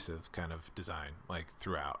cohesive kind of design, like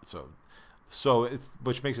throughout. So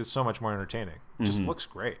which makes it so much more entertaining. It just looks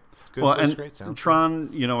great. Good, great sound.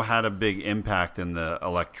 Tron, had a big impact in the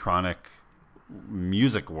electronic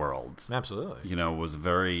music world. Absolutely. Was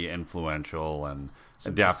very influential, and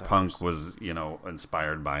Daft Punk was,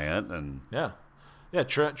 inspired by it, and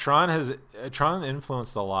Tron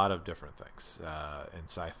influenced a lot of different things in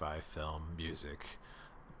sci-fi, film, music,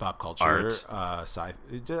 pop culture, art, all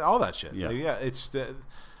that shit. Yeah, it's.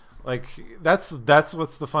 Like that's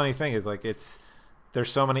what's the funny thing is, like,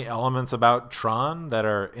 there's so many elements about Tron that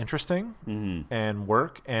are interesting and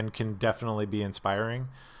work and can definitely be inspiring,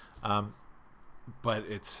 but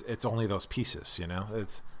it's only those pieces,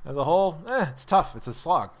 it's as a whole it's tough, it's a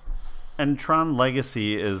slog. And Tron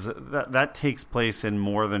Legacy is that takes place in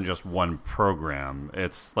more than just one program.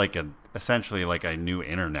 It's like essentially like a new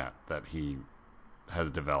internet that he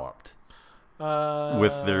has developed.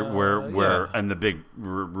 With their where and the big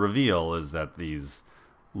reveal is that these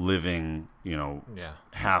living,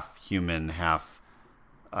 half human, half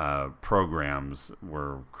programs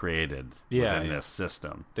were created within this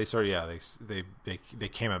system. They they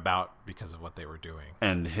came about because of what they were doing.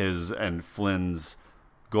 And Flynn's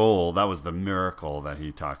goal, that was the miracle that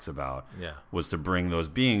he talks about, was to bring those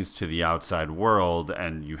beings to the outside world,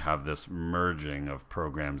 and you have this merging of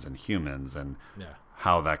programs and humans, and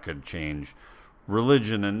how that could change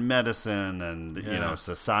religion and medicine and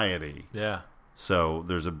society. So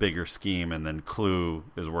there's a bigger scheme, and then Clue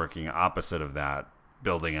is working opposite of that,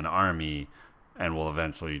 building an army, and will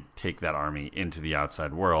eventually take that army into the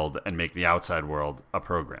outside world and make the outside world a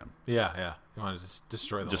program. You want to just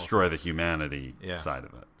destroy the humanity side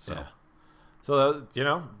of it. So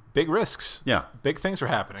big risks. Big things are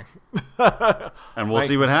happening. And we'll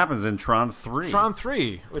see what happens in Tron 3. Tron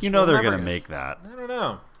 3. Which they're going to make that. I don't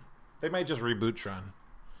know. They might just reboot Tron.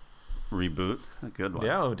 Reboot? A good one.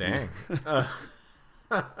 Yeah, dang.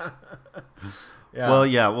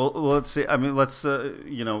 Well, let's see. I mean,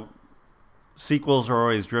 sequels are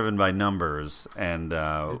always driven by numbers, and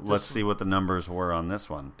let's see what the numbers were on this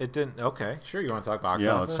one. It didn't. Okay, sure. You want to talk box office?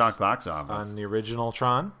 Yeah, let's talk box office. On the original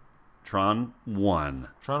Tron? Tron 1.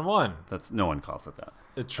 Tron 1. No one calls it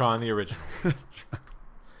that. Tron the original.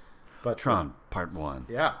 But Tron Part 1.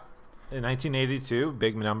 Yeah. In 1982,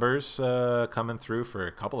 big numbers coming through for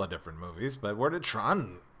a couple of different movies. But where did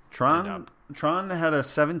Tron end up? Tron had a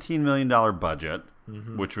 $17 million budget,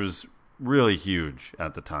 which was really huge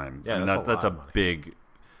at the time. Yeah, that's a big,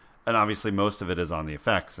 and obviously most of it is on the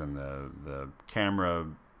effects and the camera,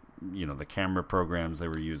 the camera programs they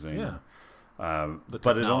were using. Yeah.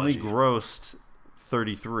 But it only grossed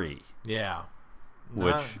 33. Yeah.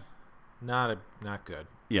 Which not good.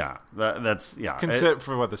 Yeah, that's Consider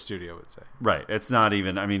for what the studio would say. Right. It's not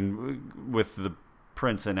even. I mean, with the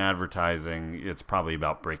prints and advertising, it's probably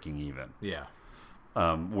about breaking even. Yeah.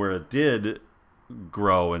 Where it did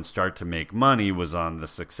grow and start to make money was on the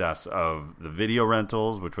success of the video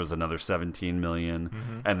rentals, which was another 17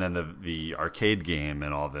 million, and then the arcade game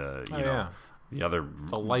and all the the other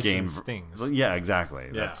licensed things. Yeah, exactly.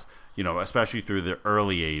 Yeah. That's especially through the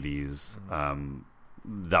early 80s.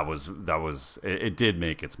 That was it did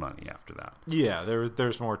make its money after that. Yeah,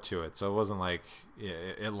 there's more to it. So it wasn't like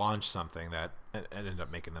it launched something that it ended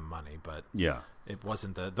up making them money, but it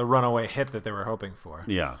wasn't the runaway hit that they were hoping for.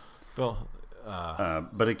 Yeah. Bill,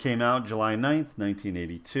 but it came out July 9th,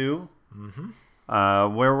 1982.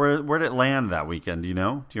 Where did it land that weekend? Do you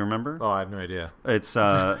know? Do you remember? Oh, I have no idea. It's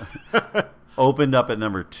opened up at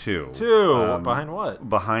number 2. Behind what?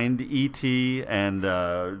 Behind E.T. and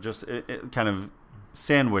just it kind of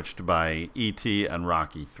sandwiched by E.T. and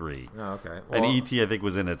Rocky 3. Oh, okay. Well, and E.T. I think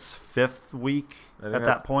was in its 5th week at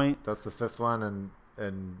that point. That's the 5th one,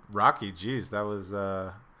 and Rocky, geez, that was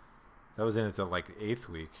in its 8th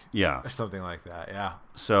week. Yeah. Or something like that. Yeah.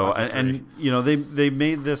 So and they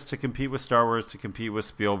made this to compete with Star Wars, to compete with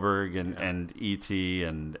Spielberg and E.T.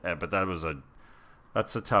 but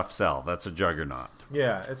that's a tough sell. That's a juggernaut.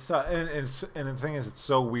 Yeah, it's and the thing is, it's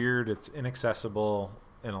so weird. It's inaccessible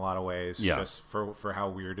in a lot of ways. Yeah. Just for how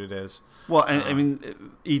weird it is. Well, and I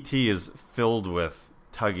mean, E.T. is filled with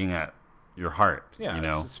tugging at your heart.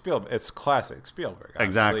 Yeah, it's Spielberg. It's classic Spielberg. Obviously.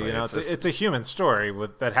 Exactly. It's a human story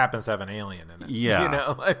that happens to have an alien in it.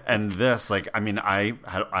 Yeah. And this, I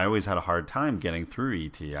always had a hard time getting through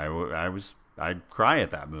E.T. I'd cry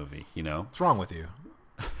at that movie. What's wrong with you?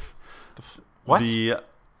 What?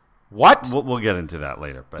 What? We'll get into that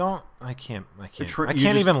later. But I can't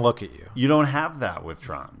even look at you. You don't have that with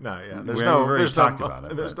Tron. No, yeah. There's talked about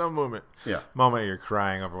it. There's no moment. Yeah. Moment you're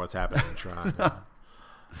crying over what's happening in Tron.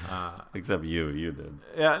 Except you did.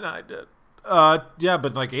 Yeah, no, I did. Yeah,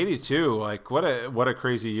 but 82, what a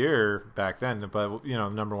crazy year back then. But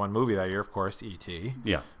number one movie that year, of course, E.T.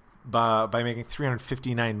 Yeah. By making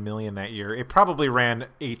 $359 million that year, it probably ran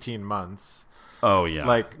 18 months. Oh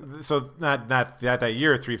yeah. So not that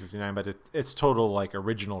year 359, but its total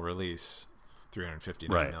original release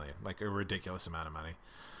 359 million, a ridiculous amount of money.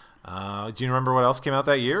 Do you remember what else came out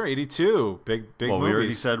that year? 82, big Well, movies. we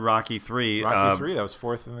already said Rocky 3. Rocky 3, that was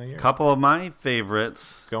 4th in the year. Couple of my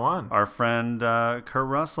favorites. Go on. Our friend Kurt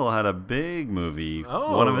Russell had a big movie,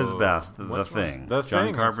 one of his best, The Thing.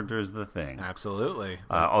 John Carpenter's The Thing. Absolutely.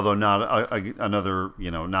 Although not another,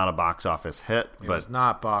 not a box office hit, but it was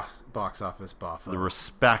not box office buff. The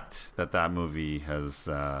respect that movie has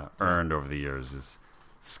earned over the years is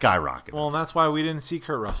skyrocketing. Well, and that's why we didn't see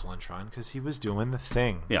Kurt Russell in Tron, because he was doing The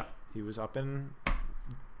Thing. Yeah. He was up in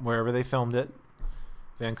wherever they filmed it.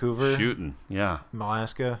 Vancouver, shooting. Yeah,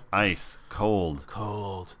 Alaska, ice, cold.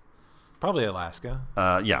 Probably Alaska.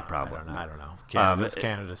 Yeah, probably. I don't know. Canada, it's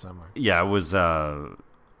Canada somewhere. Yeah, it was.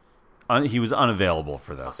 He was unavailable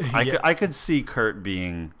for this. I could see Kurt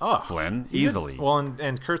being Flynn easily. Well,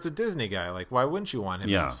 and Kurt's a Disney guy. Like, why wouldn't you want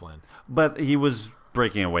him as Flynn? But he was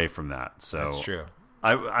breaking away from that. So that's true.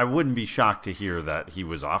 I wouldn't be shocked to hear that he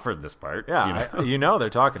was offered this part. Yeah, they're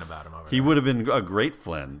talking about him over He there. would have been a great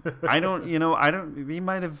Flynn. I don't. He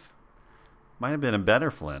might have been a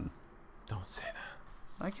better Flynn. Don't say that.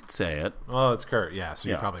 I can say it. Well, it's Kurt. Yeah, so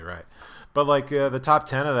you're probably right. But like the top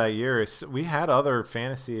 10 of that year, we had other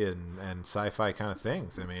fantasy and sci-fi kind of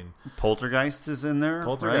things. I mean, Poltergeist is in there.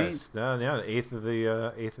 Poltergeist, right? Yeah, eighth of the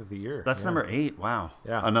year. That's number 8. Wow.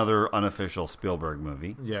 Yeah, another unofficial Spielberg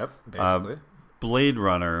movie. Yep, basically. Blade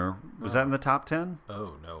Runner, was that in the top 10?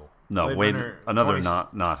 Oh no. No, another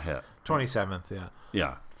not hit. 27th, yeah.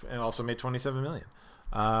 Yeah. And also made $27 million.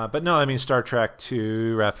 But no, I mean Star Trek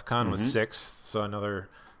II, Wrath of Khan was 6th, so another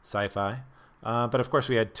sci-fi. But of course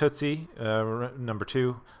we had Tootsie, number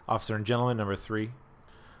 2, Officer and Gentleman, number 3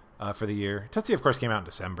 for the year. Tootsie, of course, came out in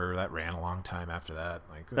December. That ran a long time after that.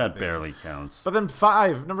 That barely counts. But then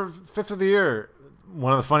 5, number 5th of the year,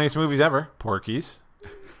 one of the funniest movies ever, Porky's.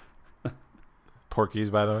 Porky's,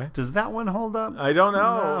 by the way. Does that one hold up? I don't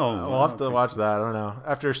know. No, we'll have to watch that. I don't know.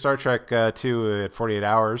 After Star Trek 2 at 48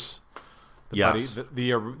 Hours.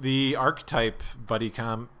 The archetype buddy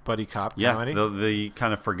cop comedy. The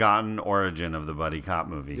kind of forgotten origin of the buddy cop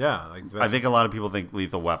movie. Yeah. I think a lot of people think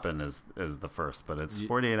Lethal Weapon is the first, but it's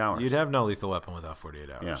 48 Hours. You'd have no Lethal Weapon without 48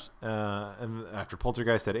 Hours. Yeah. And after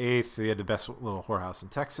Poltergeist at 8th, we had The Best Little Whorehouse in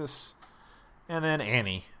Texas. And then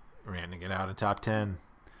Annie ran to get out in top 10.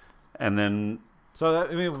 And then...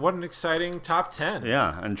 So, what an exciting top 10.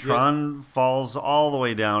 Yeah, and Tron falls all the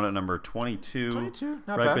way down at number 22. 22?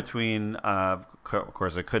 Not right bad. Between, of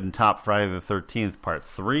course, it couldn't top Friday the 13th, Part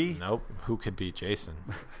 3. Nope. Who could beat Jason?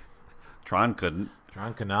 Tron couldn't.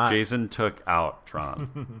 Tron could not. Jason took out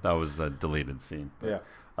Tron. That was a deleted scene. Yeah.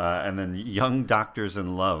 And then Young Doctors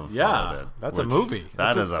in Love followed it. That's a movie.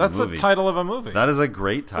 That's a movie. That's the title of a movie. That is a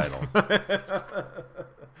great title.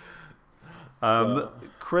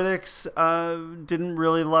 Critics didn't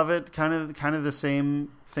really love it. Kind of the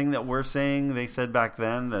same thing that we're saying. They said back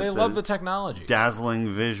then that they love the technology, dazzling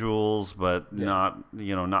visuals, but not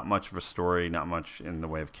much of a story, not much in the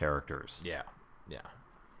way of characters. Yeah.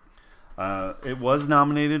 It was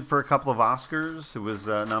nominated for a couple of Oscars. It was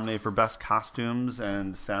nominated for Best Costumes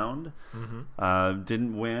and Sound. Mm-hmm.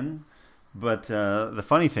 Didn't win, but the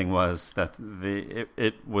funny thing was that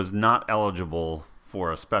it was not eligible for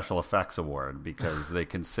a special effects award because they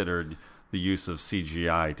considered the use of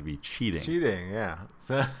CGI to be cheating. Yeah.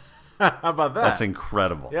 So, how about that? That's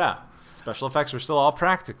incredible. Yeah. Special effects were still all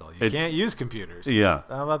practical. You can't use computers. Yeah.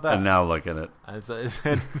 How about that? And now look at it.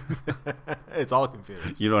 It's all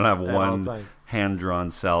computers. You don't have one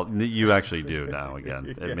hand-drawn cell. You actually do now again.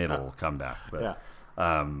 It made a little comeback. But,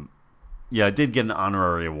 it did get an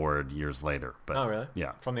honorary award years later. But, oh, really?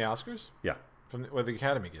 Yeah. From the Oscars? Yeah. What did the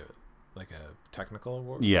Academy give it? Like a technical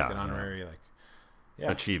award? Yeah. Like an honorary,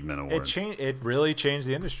 achievement award. It really changed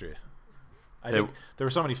the industry. I think there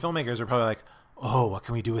were so many filmmakers who are probably like, oh, what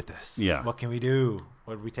can we do with this? Yeah. What can we do?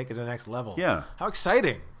 What do we take it to the next level? Yeah. How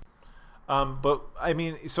exciting. But, I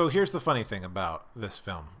mean, so here's the funny thing about this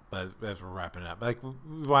film, but as we're wrapping it up. Like,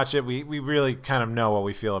 we watch it, we really kind of know what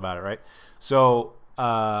we feel about it, right? So,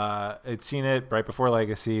 I'd seen it right before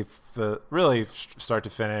Legacy, really start to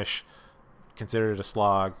finish. Considered it a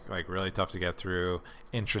slog, like really tough to get through,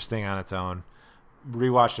 interesting on its own.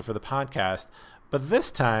 Rewatched it for the podcast, but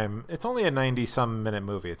this time it's only a 90-some minute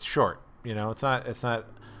movie. It's short, It's not.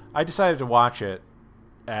 I decided to watch it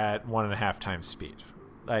at 1.5 times speed,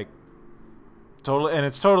 like totally, and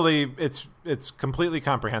it's completely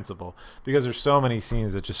comprehensible because there's so many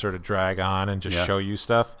scenes that just sort of drag on and just show you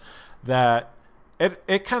stuff that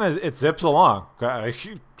it kind of zips along.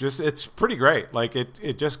 It's pretty great. Like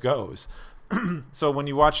it just goes. So when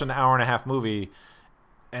you watch an 1.5-hour movie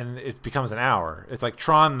and it becomes an hour, it's like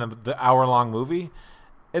Tron, the hour-long movie.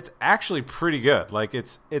 It's actually pretty good. Like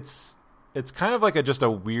it's kind of like just a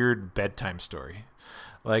weird bedtime story.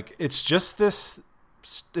 Like it's just this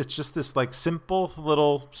like simple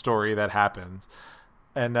little story that happens,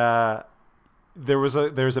 and there's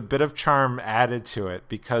a bit of charm added to it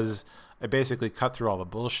because I basically cut through all the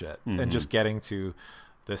bullshit and just getting to.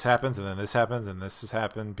 This happens, and then this happens, and this has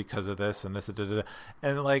happened because of this, and this,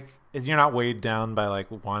 and like you're not weighed down by like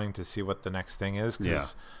wanting to see what the next thing is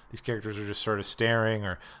because these characters are just sort of staring,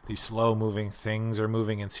 or these slow moving things are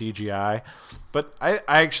moving in CGI. But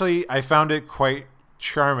I found it quite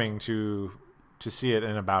charming to to see it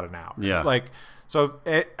in about an hour. Yeah. Like, so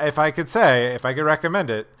if I could recommend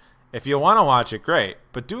it, if you want to watch it, great,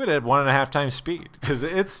 but do it at 1.5 times speed because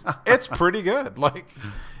it's pretty good. Like,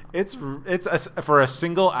 for a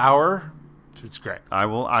single hour, it's great. I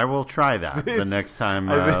will try that the next time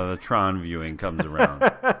the Tron viewing comes around.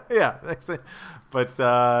 Yeah, but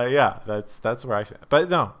that's where I feel. But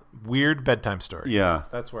no, weird bedtime story. Yeah,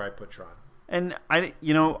 that's where I put Tron. And I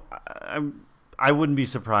wouldn't be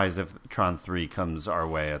surprised if Tron 3 comes our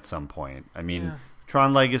way at some point. I mean,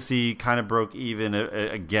 Tron Legacy kind of broke even.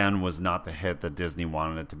 It again was not the hit that Disney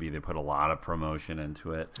wanted it to be. They put a lot of promotion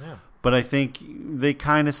into it. Yeah. But I think they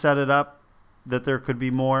kind of set it up that there could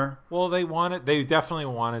be more. Well, they definitely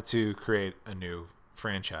wanted to create a new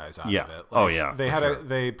franchise out of it. Like,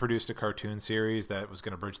 they produced a cartoon series that was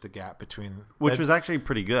going to bridge the gap between, which was actually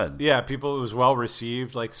pretty good. Yeah, it was well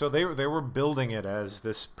received. Like, so they were building it as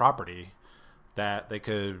this property that they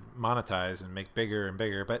could monetize and make bigger and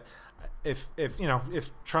bigger. But if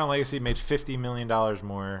Tron Legacy made $50 million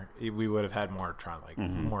more, we would have had more Tron,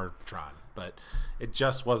 more Tron. But it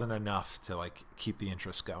just wasn't enough to like keep the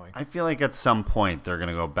interest going. I feel like at some point they're going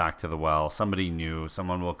to go back to the well. Somebody new,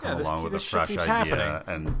 someone will come along with a fresh idea,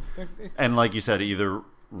 and like you said, either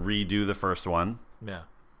redo the first one,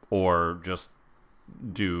 or just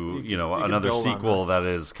do another sequel that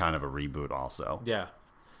is kind of a reboot also. Yeah.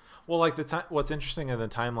 Well, like what's interesting in the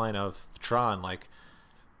timeline of Tron, like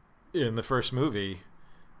in the first movie,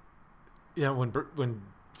 when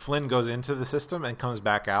Flynn goes into the system and comes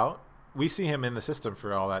back out. We see him in the system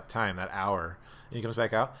for all that time, that hour, and he comes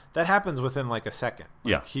back out. That happens within like a second.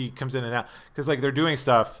 Like, he comes in and out because like they're doing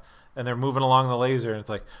stuff and they're moving along the laser, and it's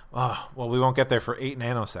like, oh, well, we won't get there for 8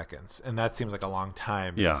 nanoseconds, and that seems like a long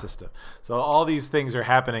time in the system. So all these things are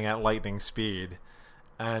happening at lightning speed,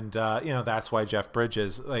 and that's why Jeff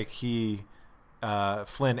Bridges, like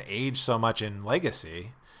Flynn aged so much in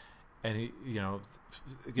Legacy, and he,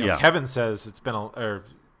 Kevin says it's been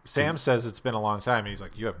Sam says it's been a long time, and he's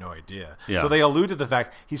like, you have no idea. Yeah. So they allude to the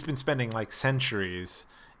fact he's been spending like centuries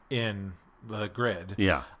in the grid.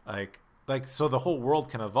 Yeah. Like so the whole world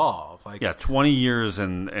can evolve. 20 years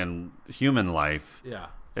in human life. Yeah.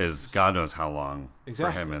 Is God knows how long for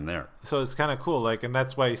him in there. So it's kind of cool. Like, and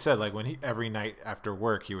that's why he said like when every night after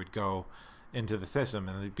work he would go into the system,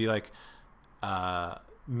 and it'd be like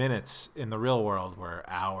minutes in the real world were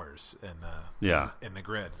hours in the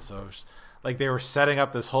grid. So like they were setting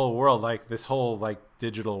up this whole world, like this whole like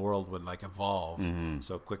digital world would like evolve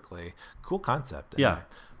so quickly. Cool concept. Anyway. Yeah.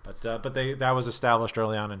 But that was established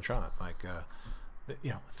early on in Tron. Like,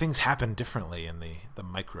 things happen differently in the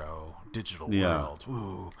micro digital world.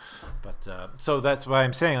 Ooh. But so that's why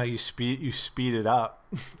I'm saying like you speed it up.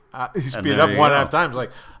 You speed it up 1.5 times. Like,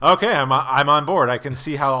 okay, I'm on board. I can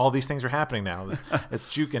see how all these things are happening now. It's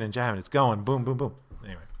juking and jamming. It's going boom, boom, boom.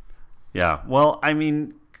 Anyway. Yeah. Well, I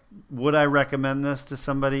mean, would I recommend this to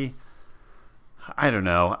somebody? I don't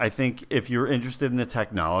know. I think if you're interested in the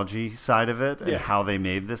technology side of it and how they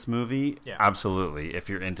made this movie, absolutely. If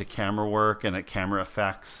you're into camera work and camera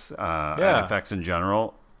effects and effects in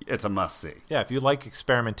general, it's a must-see. Yeah, if you like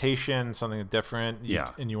experimentation, something different,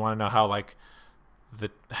 and you want to know how like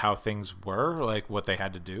how things were, like what they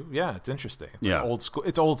had to do, it's interesting. It's like old school.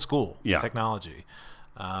 It's old school technology.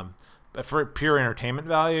 But for pure entertainment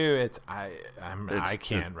value, I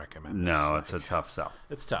can't recommend this. No, it's a tough sell.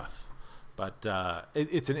 It's tough. But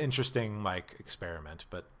it's an interesting like experiment.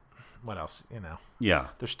 But what else? Yeah.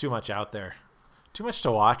 There's too much out there. Too much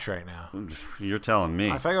to watch right now. You're telling me.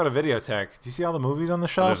 If I go to Videotheque, do you see all the movies on the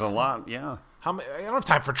shelf? There's a lot, yeah. I don't have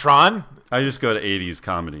time for Tron. I just go to 80s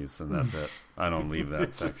comedies, and that's it. I don't leave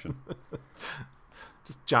that section.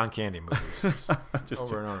 Just John Candy movies. Just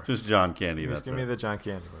over and over. Just John Candy. Just give me the John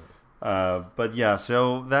Candy movies. But yeah,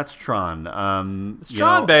 so that's Tron. It's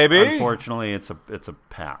Tron, baby. Unfortunately, it's a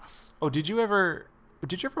pass. Oh, did you ever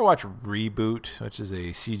watch Reboot, which is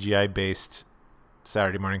a CGI based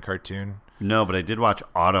Saturday morning cartoon? No, but I did watch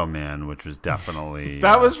Automan, which was definitely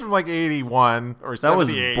that was from like 81 or 78. That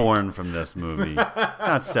was born from this movie.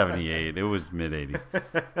 Not 78. It was mid 80s.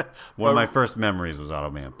 One of my first memories was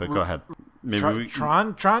Automan. But go ahead. Maybe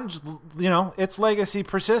Tron, its legacy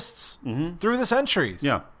persists through the centuries.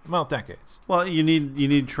 Yeah. Well, decades. Well, you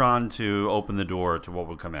need Tron to open the door to what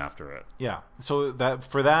would come after it. Yeah. So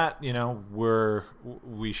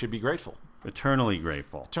we should be grateful. Eternally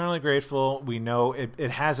grateful. Eternally grateful. We know it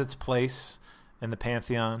has its place in the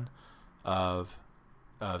pantheon of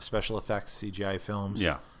special effects CGI films.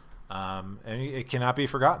 Yeah. And it cannot be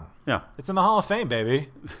forgotten. Yeah. It's in the Hall of Fame, baby.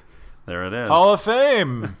 There it is. Hall of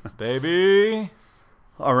Fame, baby.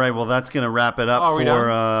 All right, well, that's going to wrap it up for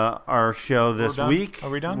our show this week. Are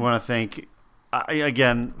we done? We want to thank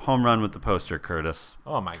again, home run with the poster, Curtis.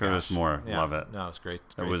 Oh my Curtis gosh. Moore, Yeah. love it. No, it's great.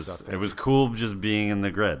 It's It great was stuff. it was cool just being in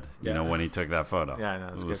the grid. You Yeah. know, when he took that photo. Yeah, I know.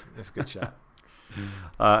 It's good. It's a good shot.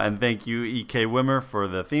 And thank you, E.K. Wimmer, for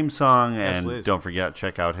the theme song. Yes, and please. don't forget,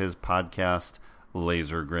 check out his podcast,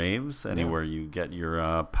 Laser Graves, anywhere you get your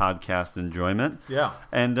podcast enjoyment. Yeah.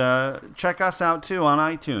 And check us out, too, on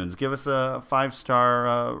iTunes. Give us a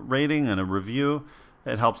 5-star rating and a review.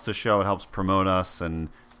 It helps the show. It helps promote us and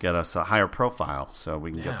get us a higher profile so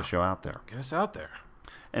we can get the show out there. Get us out there.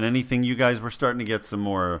 And anything you guys, we're starting to get some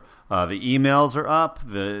more. The emails are up.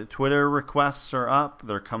 The Twitter requests are up.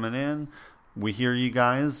 They're coming in. We hear you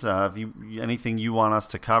guys. If anything you want us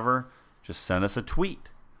to cover, just send us a tweet.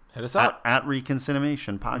 Hit us up. At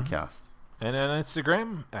Reconcinimation Podcast. And on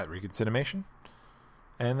Instagram, at Reconcinimation.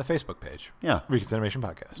 And the Facebook page. Yeah. Reconcinimation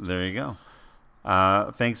Podcast. There you go.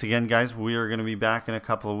 Thanks again, guys. We are going to be back in a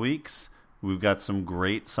couple of weeks. We've got some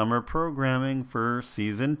great summer programming for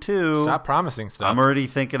season 2. Stop promising stuff. I'm already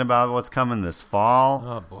thinking about what's coming this fall.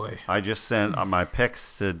 Oh, boy. I just sent my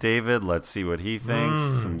picks to David. Let's see what he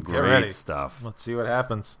thinks. Some get ready. great stuff. Let's see what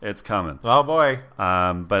happens. It's coming. Oh, boy.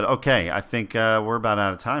 But okay, I think we're about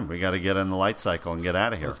out of time. We got to get in the light cycle and get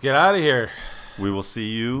out of here. Let's get out of here. We will see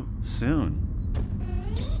you soon.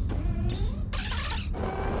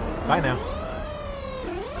 Bye now.